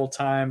several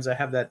times. I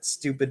have that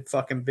stupid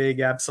fucking big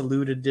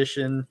Absolute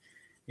edition,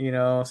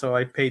 so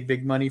I paid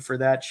big money for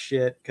that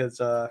shit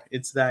because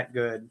it's that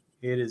good.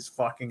 It is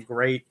fucking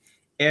great.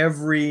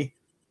 Every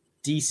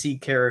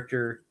DC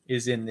character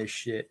is in this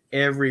shit.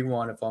 Every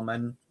one of them.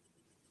 And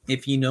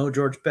if you know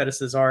George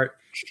Pettis' art,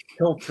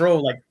 he'll throw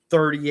like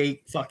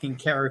 38 fucking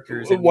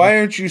characters. Why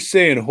aren't you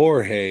saying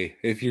Jorge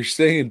if you're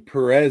saying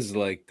Perez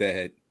like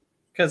that?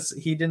 Because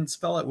he didn't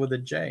spell it with a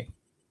J.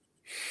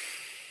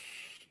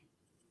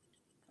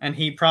 And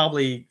he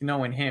probably,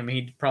 knowing him,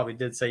 he probably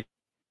did say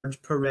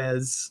George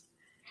Perez,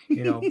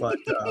 but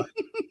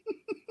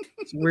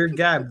it's a weird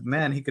guy. But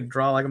man, he could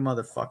draw like a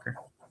motherfucker.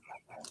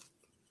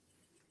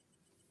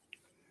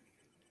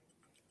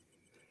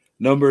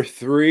 Number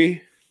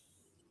 3,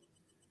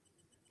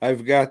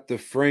 I've got the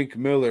Frank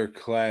Miller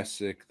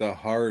classic, The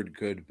Hard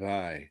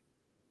Goodbye,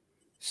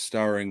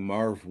 starring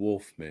Marv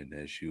Wolfman,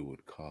 as you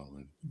would call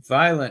him.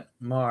 Violent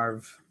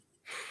Marv.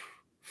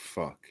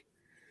 Fuck.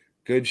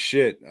 Good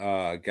shit.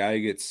 Guy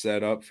gets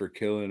set up for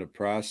killing a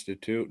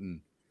prostitute and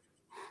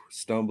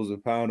stumbles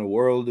upon a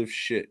world of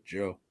shit,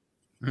 Joe.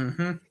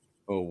 Mm-hmm.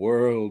 A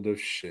world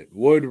of shit.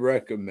 Would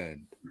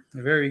recommend.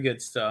 Very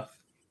good stuff.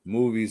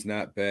 Movie's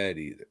not bad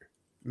either.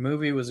 The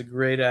movie was a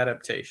great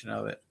adaptation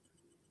of it.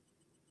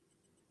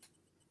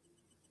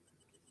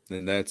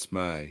 And that's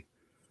my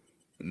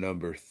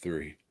number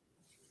 3.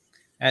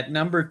 At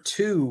number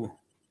 2,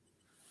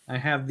 I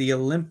have the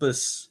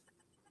Olympus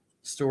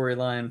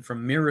storyline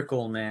from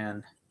Miracle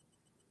Man,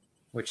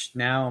 which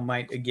now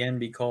might again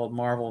be called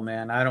Marvel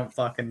Man. I don't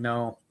fucking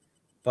know.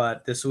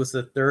 But this was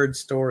the 3rd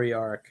story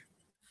arc.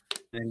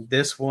 And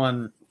this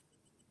one,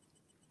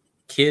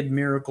 Kid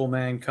Miracle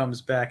Man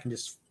comes back and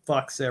just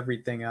fucks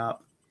everything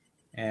up.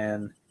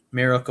 And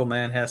Miracle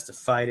Man has to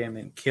fight him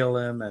and kill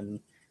him and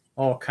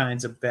all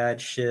kinds of bad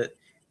shit.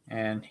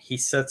 And he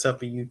sets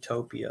up a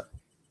utopia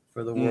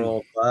for the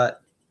world.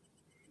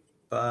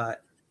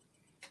 But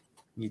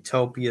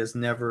utopia is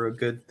never a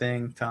good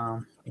thing,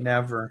 Tom.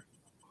 Never.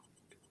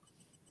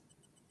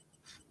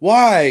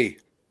 Why?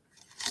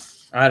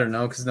 I don't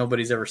know, because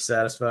nobody's ever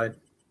satisfied.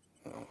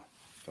 Oh,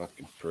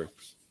 fucking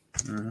pricks.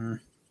 Mm-hmm.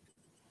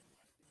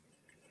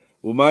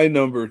 Well, my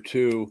number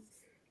 2,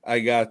 I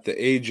got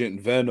the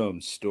Agent Venom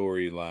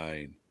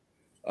storyline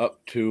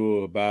up to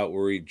about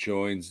where he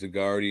joins the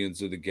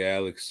Guardians of the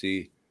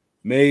Galaxy.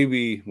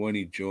 Maybe when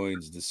he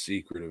joins the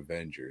Secret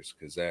Avengers,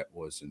 because that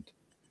wasn't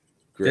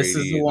great. This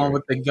is the one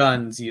with the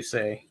guns, you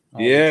say?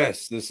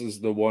 Yes, this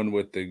is the one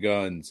with the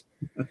guns.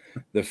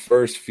 The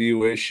first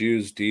few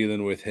issues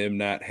dealing with him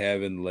not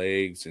having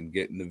legs and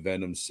getting the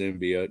Venom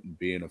symbiote and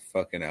being a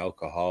fucking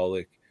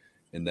alcoholic,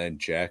 and then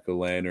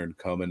Jack-o'-lantern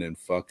coming and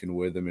fucking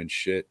with him and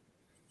shit.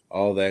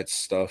 All that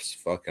stuff's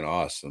fucking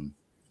awesome.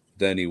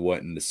 Then he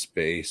went into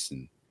space,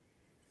 and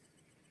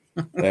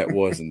that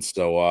wasn't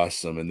so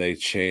awesome. And they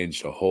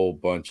changed a whole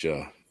bunch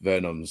of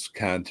Venom's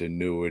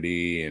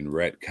continuity and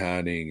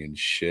retconning and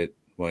shit.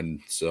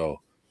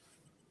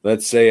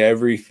 Let's say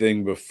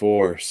everything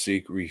before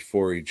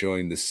he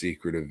joined the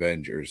Secret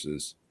Avengers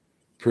is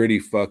pretty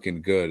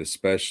fucking good,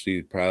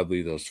 especially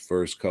probably those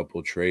first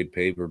couple trade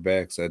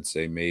paperbacks. I'd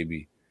say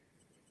maybe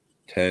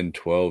 10,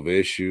 12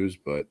 issues,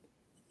 but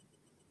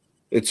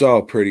it's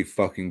all pretty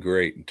fucking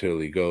great until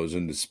he goes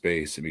into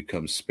space and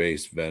becomes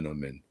Space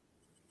Venom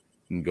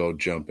and go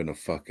jump in a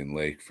fucking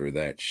lake for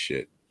that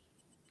shit.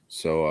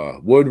 So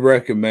would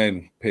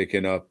recommend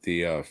picking up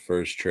the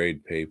first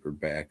trade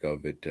paperback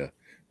of it to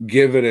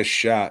give it a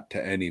shot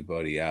to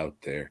anybody out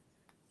there.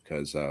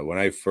 Because when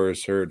I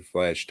first heard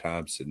Flash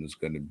Thompson was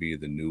going to be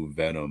the new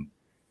Venom,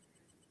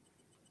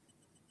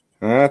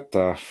 what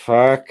the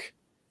fuck?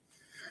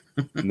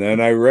 And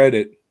then I read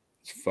it.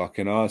 It's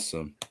fucking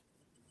awesome.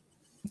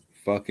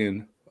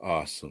 Fucking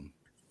awesome.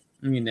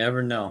 You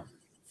never know.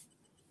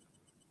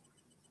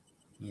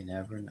 You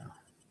never know.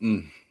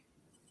 Anytime.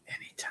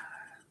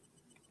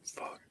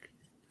 Fuck.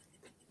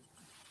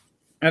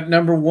 At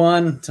number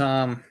 1,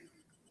 Tom,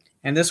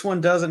 and this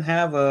one doesn't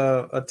have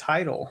a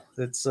title.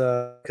 It's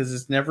because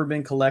it's never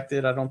been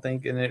collected, I don't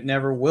think, and it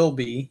never will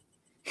be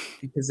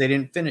because they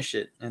didn't finish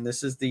it. And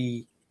this is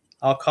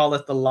I'll call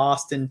it the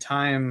Lost in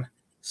Time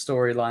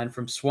storyline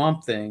from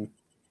Swamp Thing,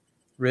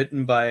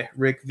 written by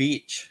Rick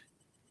Veitch.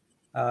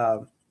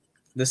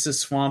 This is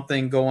Swamp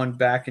Thing going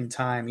back in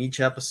time. Each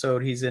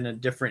episode, he's in a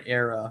different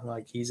era.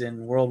 Like he's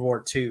in World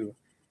War II,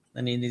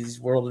 then he's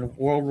World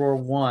War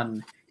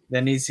One,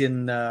 then he's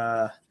in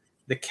the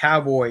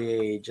Cowboy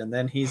age, and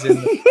then he's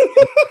in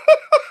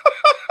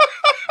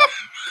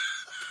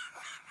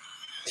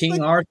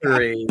King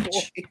Arthur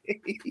age,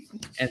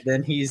 and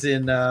then he's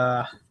in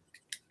the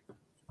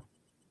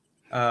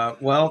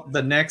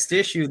next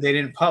issue they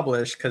didn't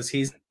publish because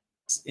he's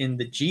in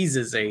the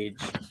Jesus age.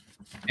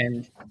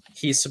 And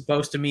he's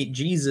supposed to meet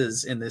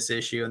Jesus in this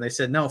issue, and they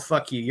said, no,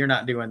 fuck you, you're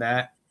not doing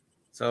that.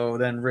 So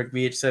then Rick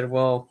Veitch said,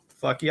 well,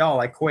 fuck y'all,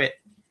 I quit.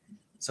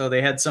 So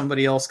they had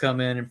somebody else come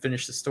in and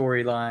finish the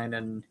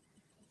storyline,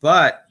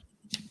 but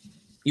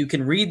you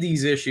can read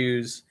these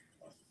issues,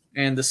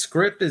 and the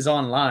script is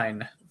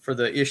online for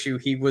the issue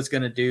he was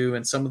going to do,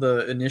 and some of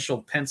the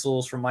initial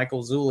pencils from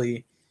Michael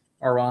Zulli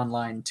are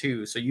online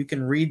too. So you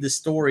can read the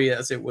story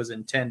as it was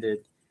intended,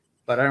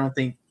 but I don't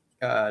think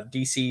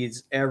DC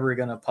is ever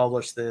going to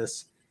publish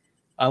this.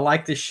 I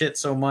like this shit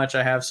so much.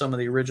 I have some of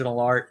the original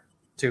art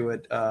to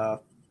it.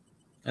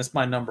 That's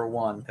my number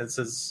one. This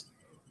is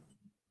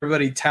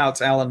everybody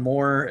touts Alan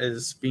Moore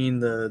as being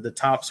the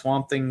top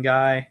Swamp Thing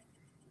guy.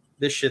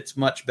 This shit's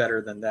much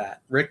better than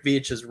that. Rick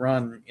Veitch's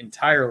run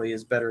entirely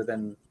is better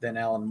than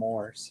Alan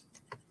Moore's.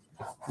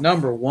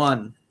 Number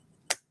one.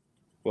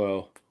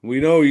 Well, we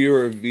know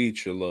you're a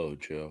Veitch-a-lo,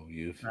 Joe.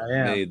 You've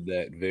made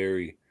that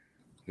very,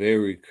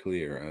 very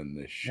clear on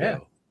this show. Yeah.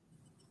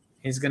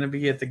 He's going to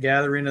be at the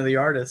Gathering of the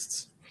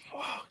Artists.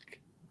 Fuck.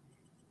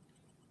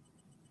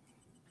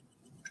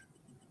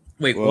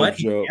 Wait, well, what?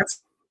 Joe,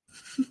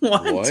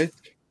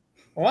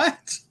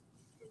 What?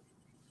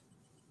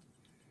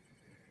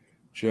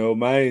 Joe,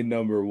 my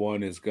number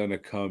one is going to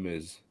come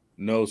as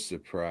no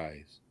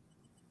surprise.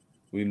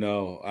 We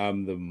know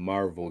I'm the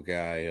Marvel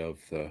guy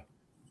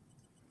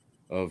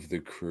of the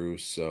crew,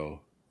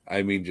 so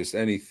I mean just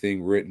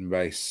anything written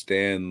by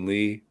Stan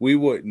Lee. We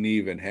wouldn't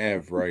even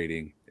have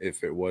writing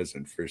if it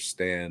wasn't for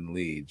Stan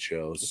Lee,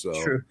 Joe. So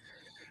True.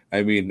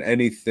 I mean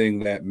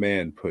anything that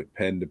man put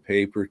pen to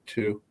paper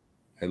to,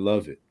 I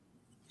love it.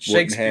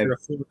 Shakespeare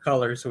of full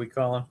colors, we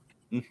call him.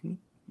 Mm-hmm.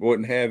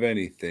 Wouldn't have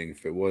anything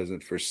if it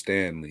wasn't for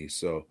Stan Lee.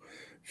 So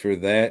for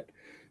that,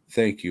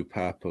 thank you,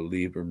 Papa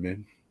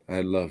Lieberman.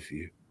 I love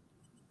you.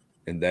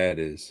 And that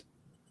is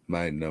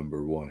my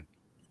number one.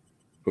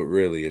 But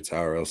really, it's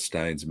R.L.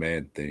 Stein's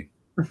Man-Thing.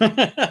 Oh,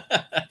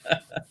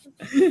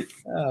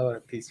 what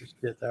a piece of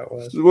shit that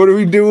was. So what are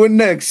we doing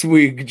next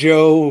week,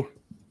 Joe?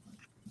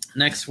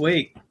 Next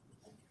week,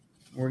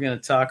 we're going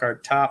to talk our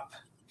top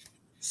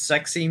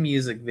sexy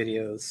music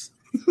videos.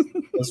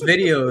 Those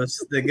videos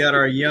that got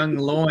our young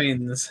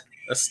loins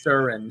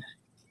a-stirring.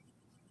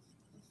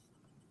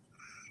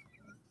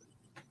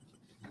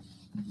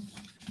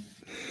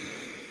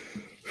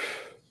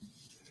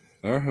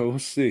 All right, we'll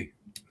see.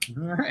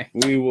 All right.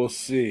 We will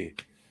see.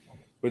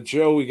 But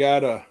Joe, we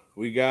got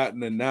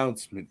an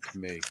announcement to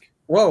make.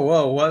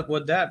 Whoa, what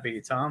would that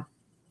be, Tom?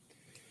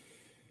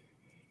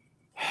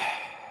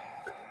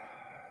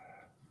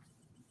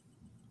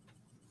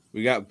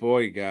 We got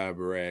boy gob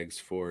rags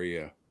for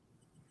you.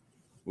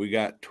 We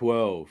got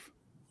 12.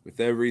 With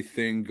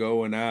everything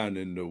going on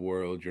in the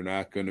world, you're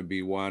not going to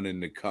be wanting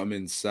to come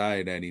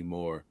inside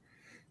anymore.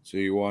 So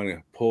you want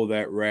to pull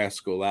that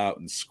rascal out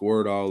and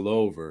squirt all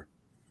over.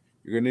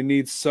 You're going to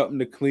need something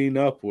to clean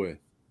up with.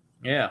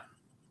 Yeah.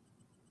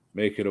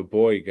 Make it a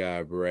boy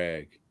gob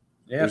rag.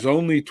 Yeah. There's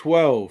only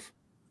 12.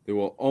 There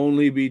will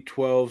only be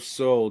 12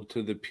 sold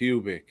to the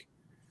pubic.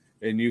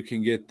 And you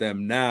can get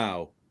them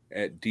now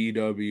at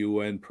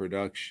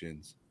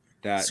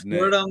DWNproductions.net.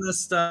 Squirt on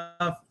this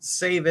stuff.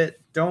 Save it.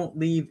 Don't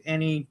leave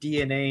any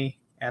DNA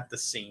at the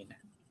scene.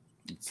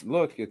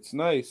 Look, it's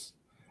nice.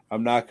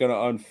 I'm not going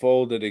to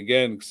unfold it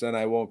again because then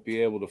I won't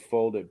be able to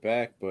fold it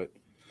back. But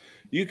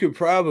you could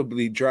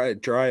probably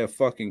dry a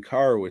fucking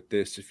car with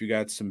this if you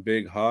got some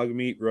big hog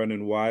meat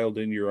running wild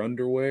in your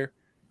underwear.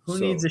 Who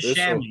needs a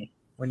chamois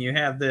when you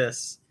have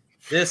this?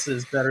 This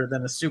is better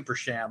than a super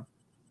sham.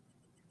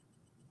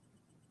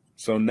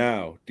 So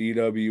now,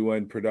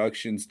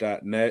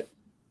 DWNproductions.net,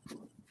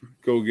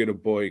 go get a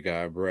boy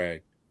gob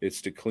rag.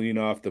 It's to clean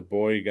off the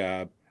boy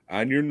gob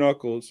on your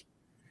knuckles,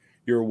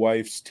 your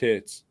wife's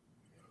tits,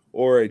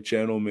 or a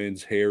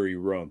gentleman's hairy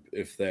rump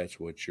if that's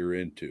what you're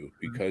into,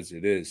 because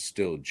it is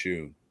still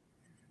June.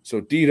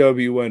 So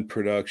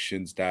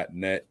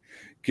DWNproductions.net,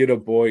 get a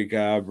boy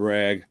gob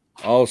rag.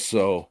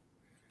 Also,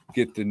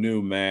 get the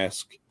new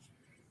mask.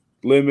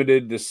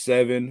 Limited to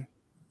 7,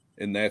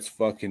 and that's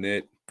fucking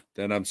it.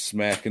 Then I'm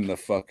smacking the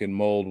fucking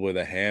mold with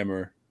a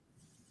hammer.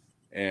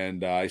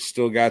 And I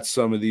still got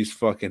some of these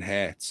fucking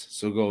hats.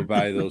 So go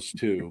buy those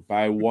too.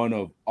 Buy one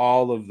of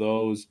all of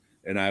those,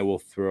 and I will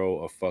throw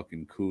a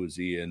fucking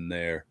koozie in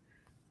there.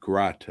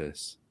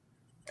 Gratis,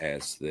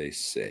 as they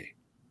say.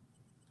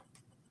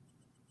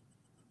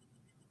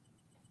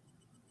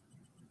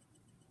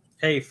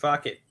 Hey,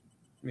 fuck it.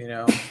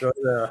 Go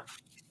to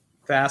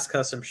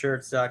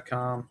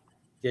fastcustomshirts.com.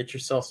 Get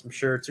yourself some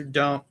shirts, or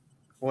don't.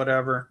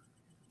 Whatever.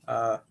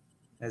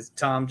 As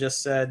Tom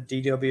just said,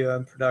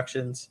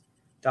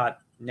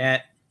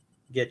 DWNproductions.net.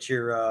 Get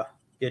your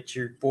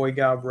boy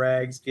gob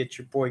rags, get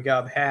your boy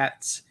gob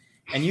hats,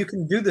 and you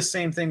can do the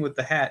same thing with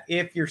the hat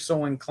if you're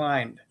so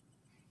inclined.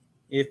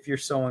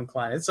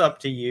 It's up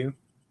to you.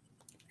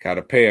 Got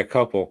to pay a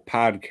couple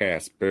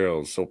podcast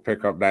bills, so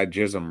pick up that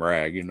jism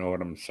rag. You know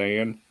what I'm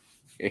saying?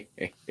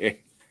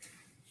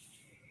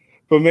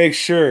 But make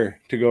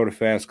sure to go to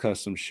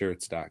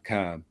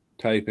fastcustomshirts.com.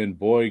 Type in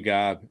boy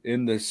gob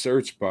in the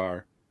search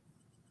bar,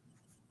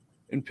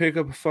 and pick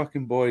up a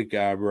fucking Boy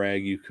Gob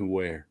rag you can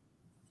wear.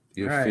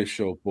 The All right.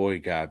 official Boy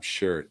Gob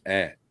shirt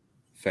at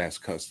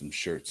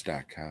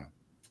fastcustomshirts.com.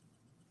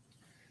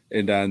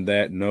 And on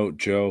that note,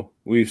 Joe,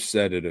 we've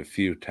said it a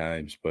few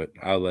times, but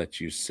I'll let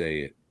you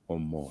say it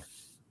one more.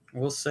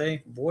 We'll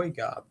say Boy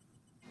Gob.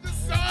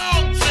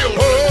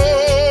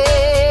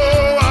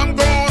 Oh, I'm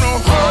going